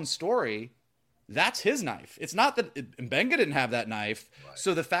Ra's own story, that's his knife. It's not that Mbenga didn't have that knife. Right.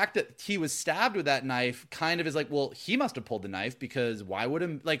 So the fact that he was stabbed with that knife kind of is like, well, he must have pulled the knife, because why would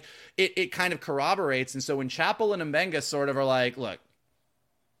him like it kind of corroborates. And so when Chapel and Mbenga sort of are like, look,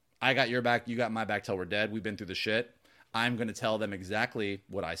 I got your back, you got my back till we're dead. We've been through the shit. I'm going to tell them exactly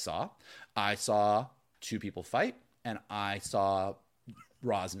what I saw. I saw two people fight, and I saw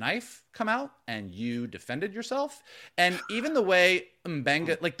Ra's knife come out, and you defended yourself. And even the way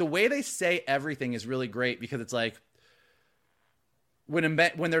Mbenga, like the way they say everything is really great, because it's like when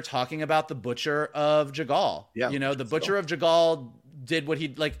they're talking about the Butcher of Jagal, the Butcher of Jagal did what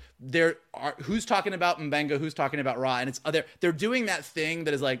he like. Who's talking about Mbenga, who's talking about Ra, and they're doing that thing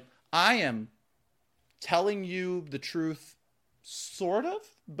that is like, I am telling you the truth, sort of,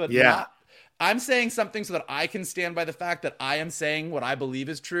 but not. I'm saying something so that I can stand by the fact that I am saying what I believe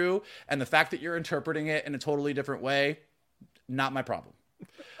is true, and the fact that you're interpreting it in a totally different way, not my problem.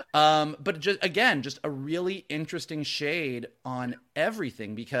 But just a really interesting shade on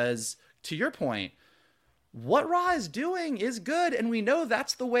everything, because to your point, what Ra is doing is good, and we know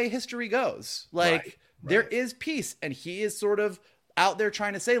that's the way history goes. Like, there is peace, and he is sort of out there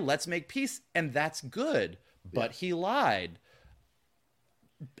trying to say, let's make peace, and that's good. But he lied.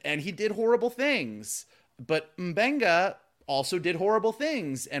 And he did horrible things. But Mbenga also did horrible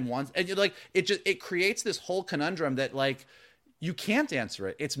things. And you're like, it creates this whole conundrum that, like, you can't answer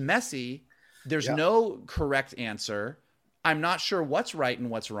it. It's messy. There's no correct answer. I'm not sure what's right and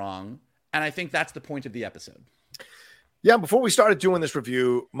what's wrong. And I think that's the point of the episode. Yeah, before we started doing this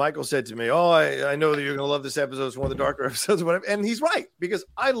review, Michael said to me, I know that you're going to love this episode. It's one of the darker episodes, whatever. And he's right, because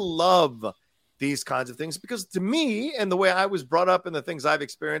I love these kinds of things, because to me, and the way I was brought up and the things I've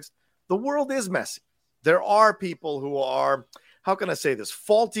experienced, the world is messy. There are people who are, how can I say this,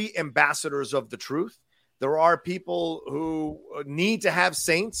 faulty ambassadors of the truth. There are people who need to have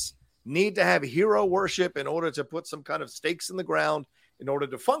saints, need to have hero worship in order to put some kind of stakes in the ground in order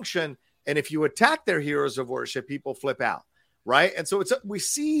to function. And if you attack their heroes of worship, people flip out, right? And so we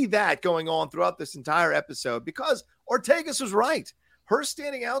see that going on throughout this entire episode, because Ortegas was right. Her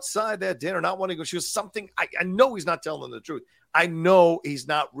standing outside that dinner, not wanting to go, she was something, I know he's not telling the truth. I know he's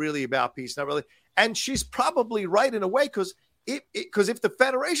not really about peace, not really. And she's probably right in a way, because if the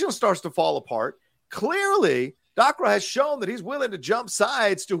Federation starts to fall apart, clearly Dakra has shown that he's willing to jump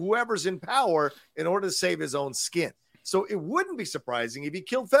sides to whoever's in power in order to save his own skin. So it wouldn't be surprising if he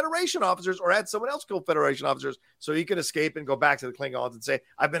killed Federation officers or had someone else kill Federation officers so he could escape and go back to the Klingons and say,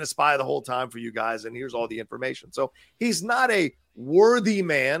 I've been a spy the whole time for you guys, and here's all the information. So he's not a worthy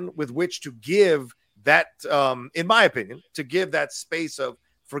man with which to give that, in my opinion, to give that space of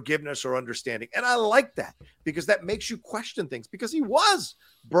forgiveness or understanding. And I like that, because that makes you question things, because he was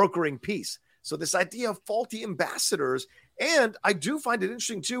brokering peace. So this idea of faulty ambassadors, and I do find it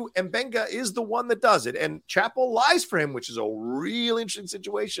interesting too, Mbenga is the one that does it, and Chapel lies for him, which is a really interesting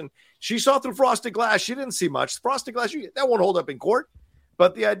situation. She saw through frosted glass. She didn't see much. Frosted glass, that won't hold up in court.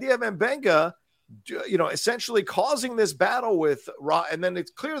 But the idea of Mbenga, essentially causing this battle with Ra, and then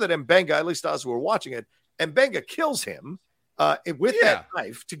it's clear that Mbenga, at least us who are watching it, Mbenga kills him with that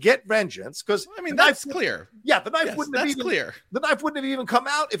knife to get vengeance, because that's clear. Yeah, the knife wouldn't have even clear. The knife wouldn't have even come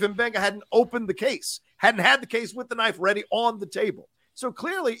out if Mbenga hadn't opened the case, hadn't had the case with the knife ready on the table. So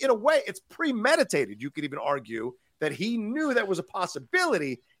clearly, in a way, it's premeditated. You could even argue that he knew that was a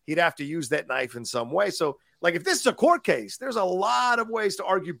possibility. He'd have to use that knife in some way. So, like, if this is a court case, there's a lot of ways to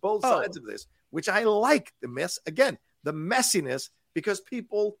argue both sides of this, which I like. The messiness. Because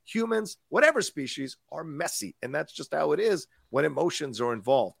people, humans, whatever species, are messy. And that's just how it is when emotions are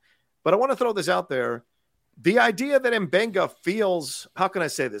involved. But I want to throw this out there. The idea that Mbenga feels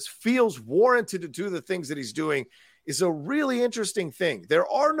warranted to do the things that he's doing is a really interesting thing.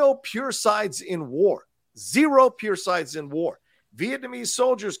 There are no pure sides in war. Zero pure sides in war. Vietnamese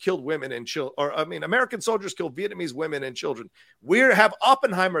soldiers killed women and children. American soldiers killed Vietnamese women and children. We have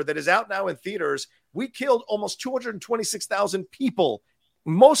Oppenheimer that is out now in theaters. We killed almost 226,000 people,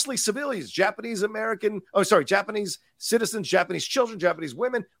 mostly civilians, Japanese citizens, Japanese children, Japanese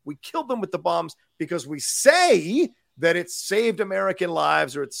women. We killed them with the bombs because we say that it saved American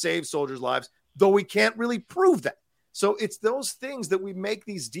lives or it saved soldiers' lives, though we can't really prove that. So it's those things that we make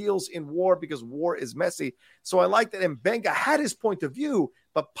these deals in war, because war is messy. So I like that Mbenga had his point of view,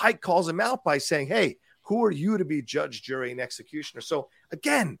 but Pike calls him out by saying, hey, who are you to be judge, jury, and executioner? So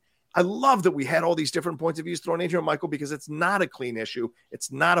again, I love that we had all these different points of views thrown in here, Michael, because it's not a clean issue.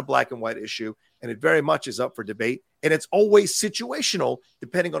 It's not a black and white issue, and it very much is up for debate. And it's always situational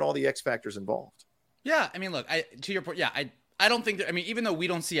depending on all the X factors involved. Yeah. Look, to your point, I don't think that, even though we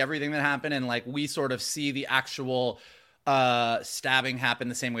don't see everything that happened, and like we sort of see the actual stabbing happen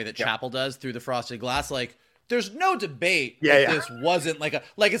the same way that Chapel does through the frosted glass, like there's no debate that this wasn't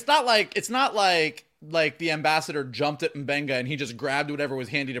it's not like the ambassador jumped at Mbenga and he just grabbed whatever was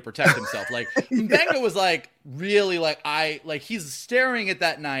handy to protect himself. Like Mbenga was like really he's staring at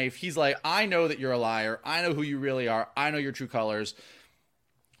that knife. He's like, I know that you're a liar. I know who you really are. I know your true colors.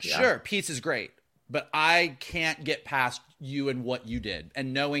 Yeah. Sure, peace is great, but I can't get past you and what you did,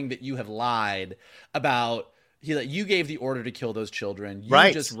 and knowing that you have lied about you gave the order to kill those children.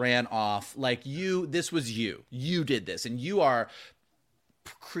 You just ran off. This was you. You did this, and you are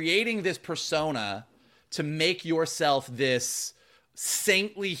creating this persona to make yourself this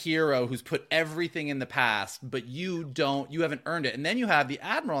saintly hero who's put everything in the past, but you haven't earned it. And then you have the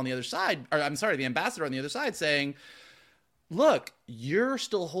admiral on the other side, or I'm sorry, the ambassador on the other side saying, look, you're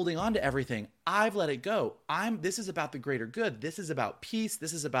still holding on to everything. I've let it go. This is about the greater good. This is about peace.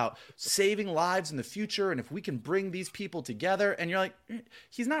 This is about saving lives in the future. And if we can bring these people together, and you're like,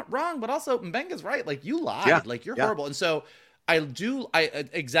 he's not wrong, but also Mbenga's right. Like, you lied, like you're horrible. And so I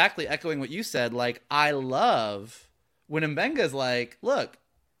exactly echoing what you said. Like, I love when Mbenga's like, look,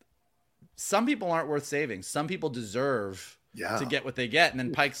 some people aren't worth saving. Some people deserve to get what they get. And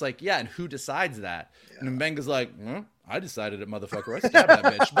then Pike's like, yeah, and who decides that? Yeah. And Mbenga's like, I decided it, motherfucker. I stabbed that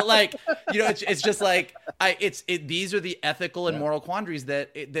bitch. But like, it's just like, these are the ethical and moral quandaries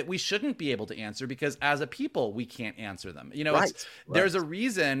that we shouldn't be able to answer, because as a people, we can't answer them. There's a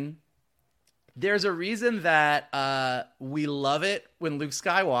reason that we love it when Luke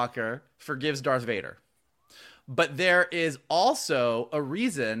Skywalker forgives Darth Vader. But there is also a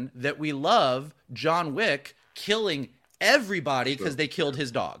reason that we love John Wick killing everybody because they killed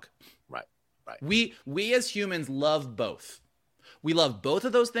his dog. Right. We as humans love both. We love both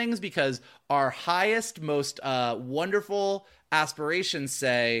of those things because our highest, most wonderful aspirations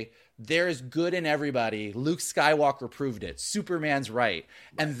say there's good in everybody. Luke Skywalker proved it. Superman's right.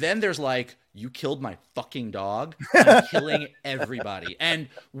 And then there's like, you killed my fucking dog. I'm killing everybody. And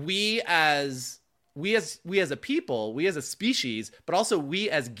we as a people, we as a species, but also we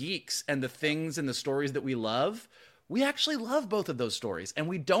as geeks and the things and the stories that we love, we actually love both of those stories, and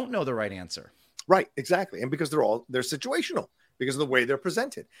we don't know the right answer. Right, exactly. And because they're situational, because of the way they're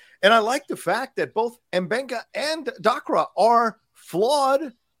presented. And I like the fact that both Mbenga and Dakra are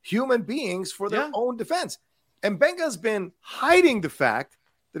flawed human beings for their own defense. Mbenga's been hiding the fact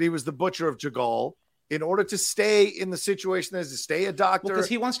that he was the butcher of Jagal in order to stay in the situation as to stay a doctor. Because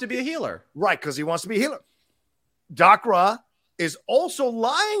he wants to be a healer. Right, because he wants to be a healer. Dakra is also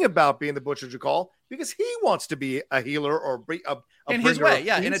lying about being the butcher of Jagal because he wants to be a healer or a in his way,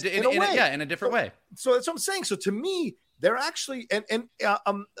 in a different way. So that's what I'm saying. So to me, they're actually, and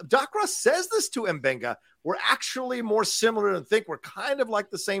Dakra says this to Mbenga, we're actually more similar than think. We're kind of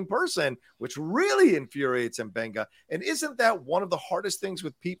like the same person, which really infuriates Mbenga. And isn't that one of the hardest things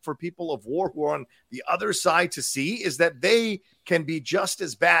for people of war who are on the other side to see, is that they can be just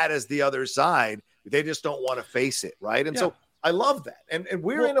as bad as the other side. They just don't want to face it, right? And so I love that. And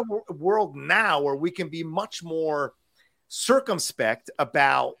we're in a world now where we can be much more circumspect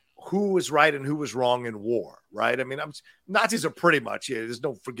about who was right and who was wrong in war, right? I mean, Nazis are pretty much, there's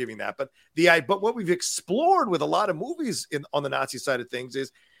no forgiving that. But what we've explored with a lot of movies on the Nazi side of things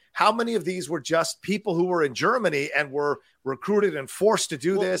is how many of these were just people who were in Germany and were recruited and forced to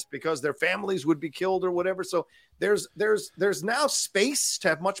do this because their families would be killed or whatever. So there's now space to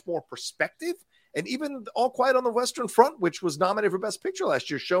have much more perspective. And even All Quiet on the Western Front, which was nominated for Best Picture last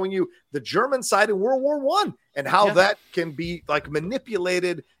year, showing you the German side in World War I and how that can be like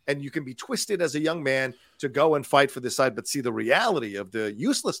manipulated, and you can be twisted as a young man to go and fight for this side, but see the reality of the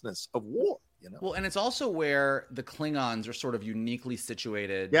uselessness of war. Well, and it's also where the Klingons are sort of uniquely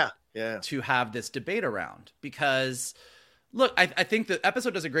situated to have this debate around. Because, look, I think the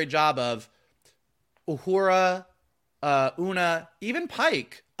episode does a great job of Uhura, Una, even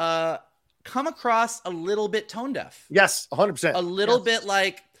Pike, come across a little bit tone deaf. Yes, 100%. A little bit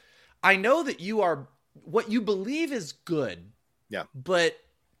like, I know that you are, what you believe is good. Yeah. But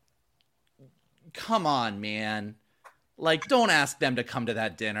come on, man. Like, don't ask them to come to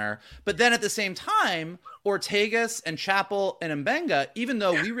that dinner. But then at the same time, Ortegas and Chapel and Mbenga, even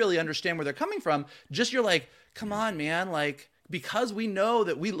though we really understand where they're coming from, just you're like, come on, man. Like, because we know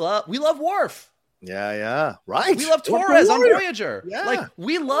that we love Worf. Yeah, right. We love Torres on Voyager. Yeah. Like,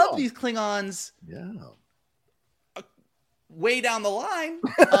 we love these Klingons. Yeah. Way down the line.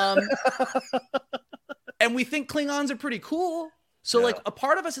 And we think Klingons are pretty cool. So, like, a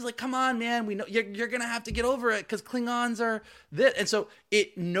part of us is like, come on, man. We know you're going to have to get over it because Klingons are this. And so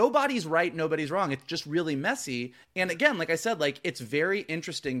nobody's right, nobody's wrong. It's just really messy. And again, like I said, like, it's very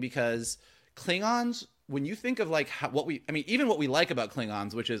interesting because Klingons, when you think of like even what we like about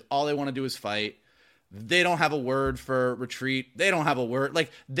Klingons, which is all they want to do is fight. They don't have a word for retreat. They don't have a word.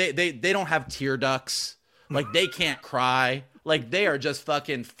 Like, they don't have tear ducts. Like, they can't cry. Like, they are just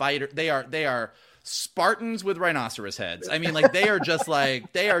fucking fighter. They are Spartans with rhinoceros heads. I mean, like, they are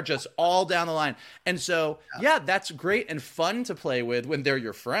just all down the line. And so, that's great and fun to play with when they're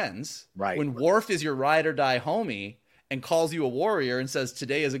your friends. Right. When Worf is your ride or die homie and calls you a warrior and says,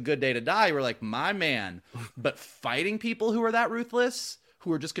 today is a good day to die. We're like, my man. But fighting people who are that ruthless,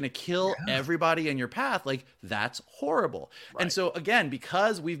 who are just going to kill everybody in your path, like that's horrible. Right. And so again,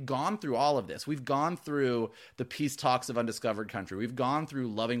 because we've gone through all of this, we've gone through the peace talks of Undiscovered Country, we've gone through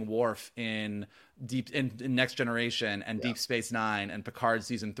loving Worf in Next Generation and Deep Space Nine and Picard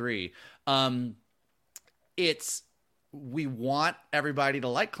season 3. We want everybody to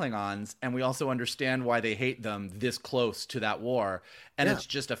like Klingons, and we also understand why they hate them this close to that war. And it's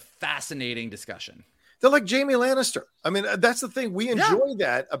just a fascinating discussion. They're like Jaime Lannister. I mean, that's the thing. We enjoy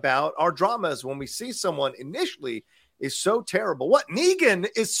that about our dramas when we see someone initially is so terrible. What? Negan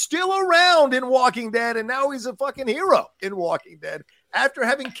is still around in Walking Dead, and now he's a fucking hero in Walking Dead after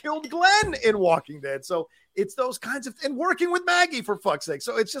having killed Glenn in Walking Dead. So it's those kinds of, and working with Maggie, for fuck's sake.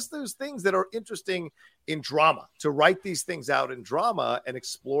 So it's just those things that are interesting in drama, to write these things out in drama and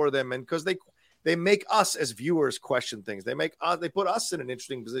explore them. And because they make us as viewers question things. They put us in an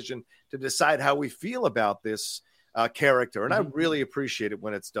interesting position to decide how we feel about this character. And I really appreciate it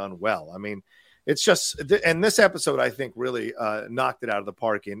when it's done well. I mean, it's just, and this episode, I think, really knocked it out of the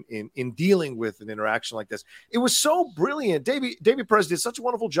park in dealing with an interaction like this. It was so brilliant. David Perez did such a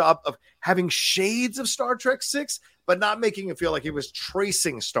wonderful job of having shades of Star Trek 6, but not making it feel like he was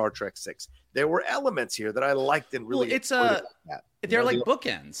tracing Star Trek 6. There were elements here that I liked and really. Well, they're like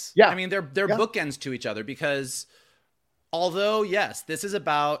bookends. Yeah, I mean they're bookends to each other, because although yes, this is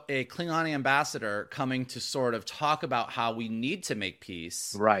about a Klingon ambassador coming to sort of talk about how we need to make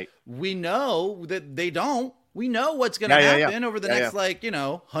peace. Right. We know that they don't. We know what's going to happen over the next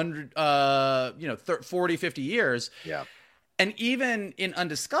 100 40 50 years. Yeah. And even in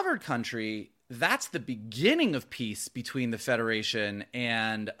Undiscovered Country, that's the beginning of peace between the Federation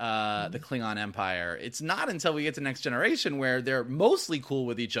and the Klingon Empire. It's not until we get to Next Generation where they're mostly cool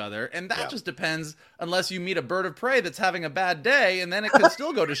with each other. And that just depends, unless you meet a bird of prey that's having a bad day, and then it could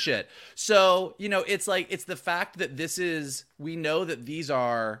still go to shit. So, it's like, it's the fact that we know that these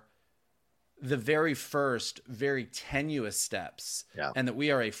are the very first, very tenuous steps, and that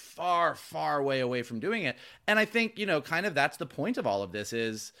we are a far, far way away from doing it. And I think, kind of that's the point of all of this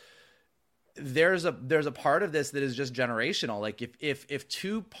is, there's a part of this that is just generational. Like if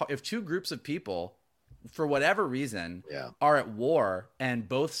two groups of people, for whatever reason, are at war and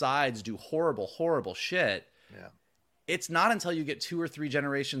both sides do horrible shit, it's not until you get 2 or 3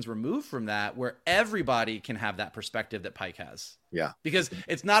 generations removed from that where everybody can have that perspective that Pike has. Yeah. Because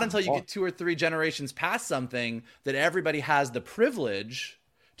it's not until you get 2 or 3 generations past something that everybody has the privilege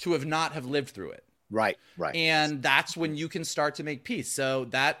to not have lived through it. Right. And that's when you can start to make peace. So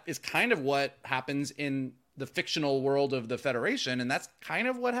that is kind of what happens in the fictional world of the Federation, and that's kind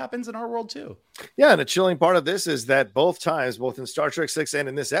of what happens in our world too. Yeah, and a chilling part of this is that both times, both in Star Trek 6 and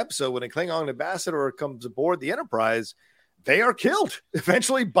in this episode, when a Klingon ambassador comes aboard the Enterprise, they are killed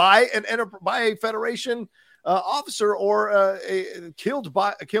eventually by a Federation officer, or killed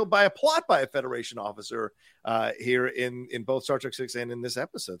by a plot by a Federation officer here in both Star Trek 6 and in this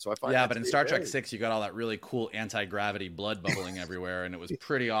episode. So I find but in Star Trek 6 you got all that really cool anti-gravity blood bubbling everywhere, and it was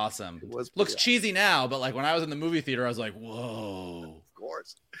pretty awesome. Looks cheesy now, but like when I was in the movie theater I was like, whoa. Of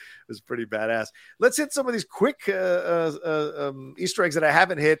course. It was pretty badass. Let's hit some of these quick Easter eggs that I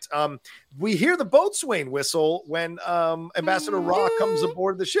haven't hit. We hear the boatswain whistle when Ambassador Ra comes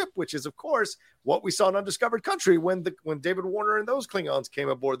aboard the ship, which is, of course, what we saw in Undiscovered Country when David Warner and those Klingons came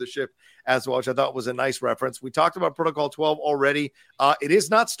aboard the ship as well, which I thought was a nice reference. We talked about Protocol 12 already. It is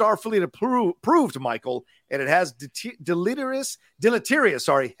not Starfleet approved, Michael, and it has deleterious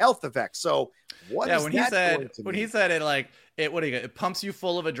health effects. So what is when that he said it, like it pumps you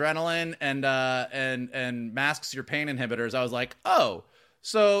full of adrenaline and masks your pain inhibitors, I was like, oh,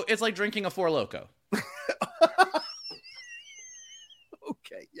 so it's like drinking a Four Loko.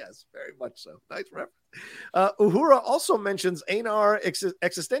 Okay, yes, very much so. Nice reference. Uhura also mentions Aenar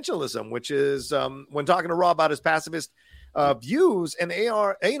existentialism, which is when talking to Ra about his pacifist views, and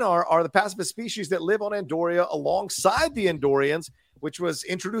Aenar are the pacifist species that live on Andoria alongside the Andorians, which was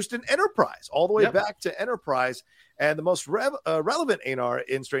introduced in Enterprise, all the way back to Enterprise. And the most relevant Aenar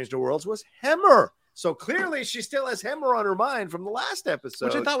in Strange New Worlds was Hemmer. So clearly she still has Hemmer on her mind from the last episode.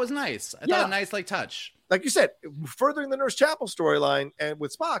 Which I thought was nice. I thought a nice touch. Like you said, furthering the Nurse Chapel storyline and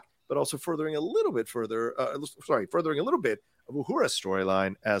with Spock, but also furthering a little bit of Uhura's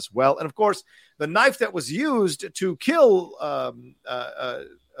storyline as well. And of course, the knife that was used to kill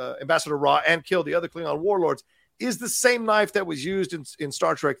Ambassador Ra and kill the other Klingon warlords is the same knife that was used in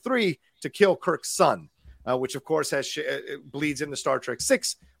Star Trek 3 to kill Kirk's son, which of course bleeds into Star Trek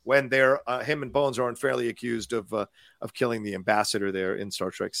 6 when him and Bones are unfairly accused of killing the ambassador there in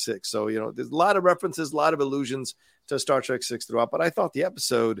Star Trek 6. So, there's a lot of references, a lot of allusions to Star Trek 6 throughout, but I thought the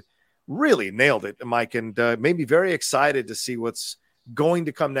episode really nailed it, Mike, and made me very excited to see what's going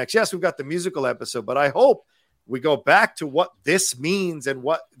to come next? Yes, we've got the musical episode, but I hope we go back to what this means and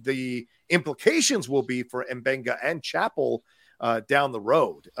what the implications will be for Mbenga and Chapel down the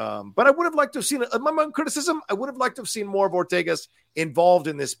road. But I would have liked to have seen my criticism. I would have liked to have seen more of Ortegas involved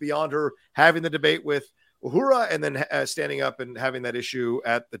in this beyond her having the debate with Uhura and then standing up and having that issue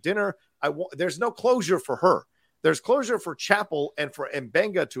at the dinner. There's no closure for her. There's closure for Chapel and for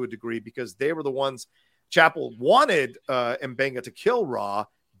Mbenga to a degree because they were the ones. Chapel wanted Mbenga to kill Ra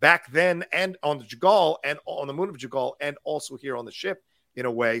back then and on the Jagal and on the moon of Jagal and also here on the ship in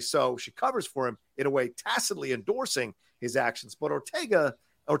a way. So she covers for him in a way, tacitly endorsing his actions. But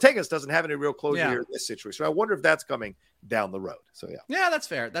Ortegas doesn't have any real closure here in this situation. So I wonder if that's coming down the road. So yeah, that's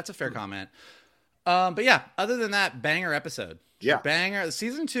fair. That's a fair comment. But yeah, other than that, banger episode. Yeah, banger.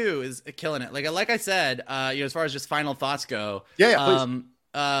 Season 2 is killing it. Like I said, as far as just final thoughts go. Please.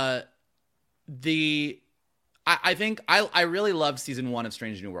 I think I really loved season 1 of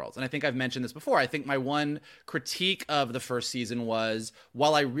Strange New Worlds. And I think I've mentioned this before. I think my one critique of the first season was,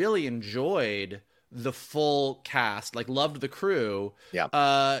 while I really enjoyed the full cast, like loved the crew,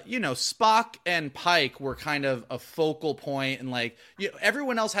 Spock and Pike were kind of a focal point, and like,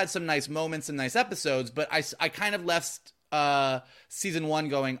 everyone else had some nice moments and nice episodes, but I kind of left season 1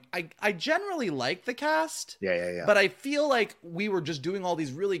 going, I generally like the cast. But I feel like we were just doing all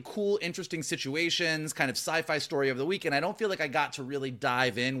these really cool, interesting situations, kind of sci-fi story of the week, and I don't feel like I got to really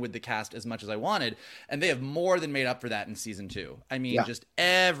dive in with the cast as much as I wanted. And they have more than made up for that in season 2. I mean, just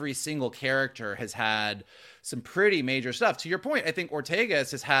every single character has had some pretty major stuff. To your point, I think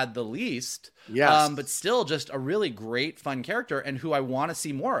Ortegas has had the least, but still just a really great, fun character and who I want to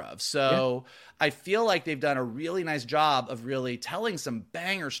see more of. So I feel like they've done a really nice job of really telling some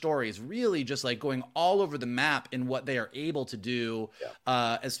banger stories, really just like going all over the map in what they are able to do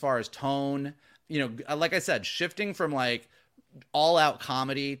as far as tone. Like I said, shifting from like all out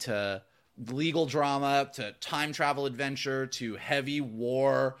comedy to legal drama to time travel adventure to heavy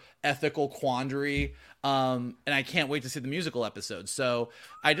war, ethical quandary. And I can't wait to see the musical episode. So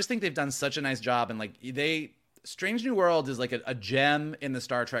I just think they've done such a nice job. And like Strange New World is like a gem in the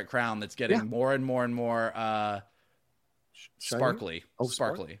Star Trek crown that's getting more and more and more sparkly.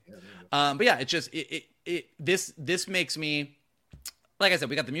 Sparkly. But yeah, it's just this makes me, like I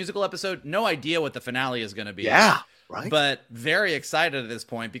said, we got the musical episode. No idea what the finale is going to be. Yeah, right. But very excited at this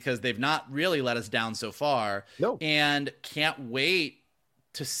point because they've not really let us down so far. No. And can't wait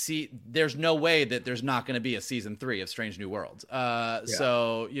to see. There's no way that there's not going to be a season 3 of Strange New Worlds.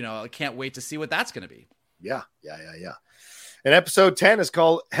 So, I can't wait to see what that's going to be. Yeah. And episode 10 is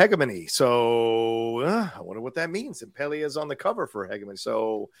called Hegemony. So I wonder what that means. And Pelia is on the cover for Hegemony.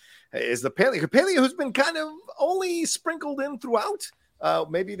 So is the Pelia who's been kind of only sprinkled in throughout?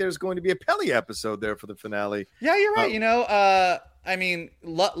 Maybe there's going to be a Pelia episode there for the finale. Yeah, you're right. I mean,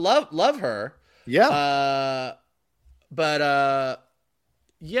 love her. Yeah. But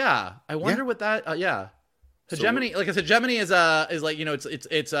yeah, I wonder what that. Hegemony, like a hegemony is like,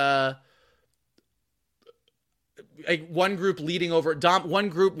 it's like one group leading over one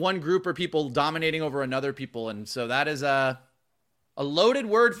group or people dominating over another people, and so that is a loaded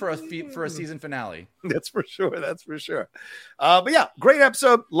word for a season finale. That's for sure. But yeah, great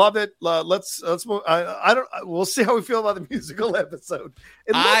episode. Love it. Let's move. We'll see how we feel about the musical episode.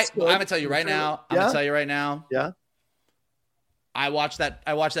 I'm gonna tell you right now. Yeah. I watched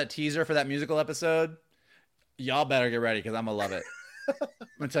that teaser for that musical episode. Y'all better get ready because I'm gonna love it. I'm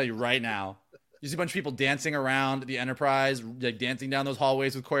gonna tell you right now. You see a bunch of people dancing around the Enterprise, like dancing down those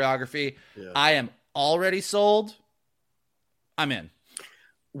hallways with choreography. Yeah. I am already sold. I'm in.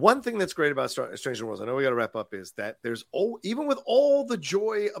 One thing that's great about Stranger Worlds, I know we got to wrap up, is that there's even with all the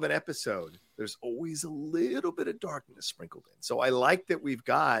joy of an episode, there's always a little bit of darkness sprinkled in. So I like that we've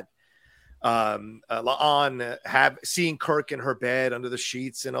got seeing Kirk in her bed under the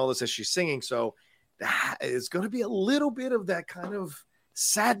sheets and all this as she's singing. So that is going to be a little bit of that kind of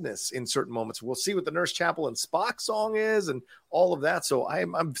sadness in certain moments. We'll see what the Nurse Chapel and Spock song is and all of that. So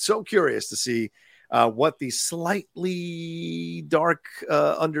I'm so curious to see what the slightly dark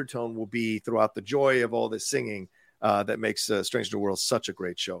undertone will be throughout the joy of all this singing that makes Strange New Worlds such a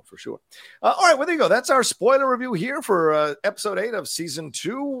great show for sure. All right, well, there you go. That's our spoiler review here for episode 8 of season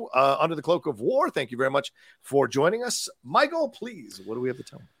 2, Under the Cloak of War. Thank you very much for joining us. Michael, please, what do we have to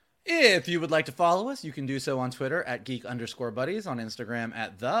tell? If you would like to follow us, you can do so on Twitter at geek_buddies, on Instagram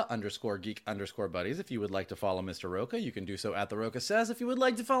at _geek_buddies. If you would like to follow Mr. Rocha, you can do so at The Rocha Says. If you would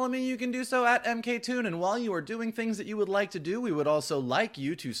like to follow me, you can do so at MKToon. And while you are doing things that you would like to do, we would also like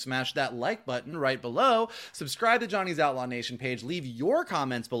you to smash that like button right below, subscribe to Johnny's Outlaw Nation page, leave your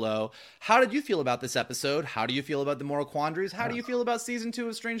comments below. How did you feel about this episode? How do you feel about the moral quandaries? How do you feel about season 2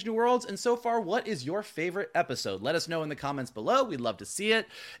 of Strange New Worlds? And so far, what is your favorite episode? Let us know in the comments below. We'd love to see it.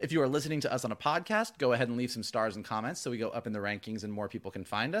 If you are listening to us on a podcast, go ahead and leave some stars and comments so we go up in the rankings and more people can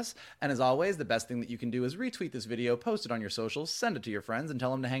find us. And as always, the best thing that you can do is retweet this video, post it on your socials, send it to your friends, and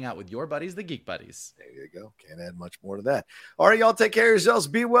tell them to hang out with your buddies, the Geek Buddies. There you go. Can't add much more to that. All right, y'all, take care of yourselves.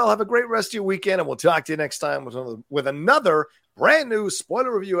 Be well. Have a great rest of your weekend, and we'll talk to you next time with another brand new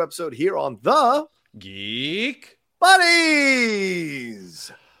spoiler review episode here on the Geek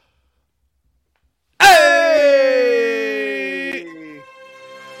Buddies. Hey!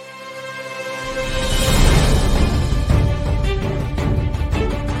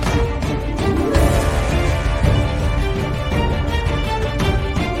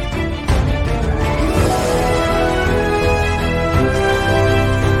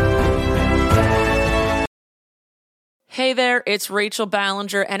 Hey there, it's Rachel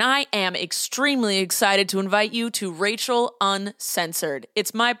Ballinger, and I am extremely excited to invite you to Rachel Uncensored.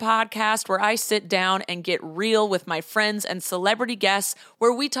 It's my podcast where I sit down and get real with my friends and celebrity guests,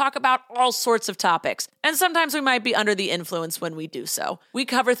 where we talk about all sorts of topics. And sometimes we might be under the influence when we do so. We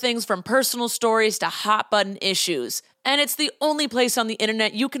cover things from personal stories to hot button issues. And it's the only place on the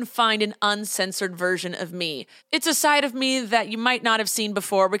internet you can find an uncensored version of me. It's a side of me that you might not have seen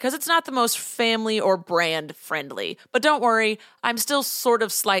before because it's not the most family or brand friendly. But don't worry, I'm still sort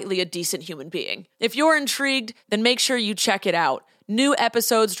of slightly a decent human being. If you're intrigued, then make sure you check it out. New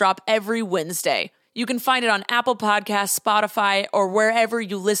episodes drop every Wednesday. You can find it on Apple Podcasts, Spotify, or wherever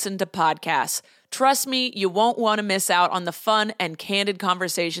you listen to podcasts. Trust me, you won't want to miss out on the fun and candid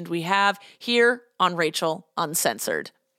conversations we have here on Rachel Uncensored.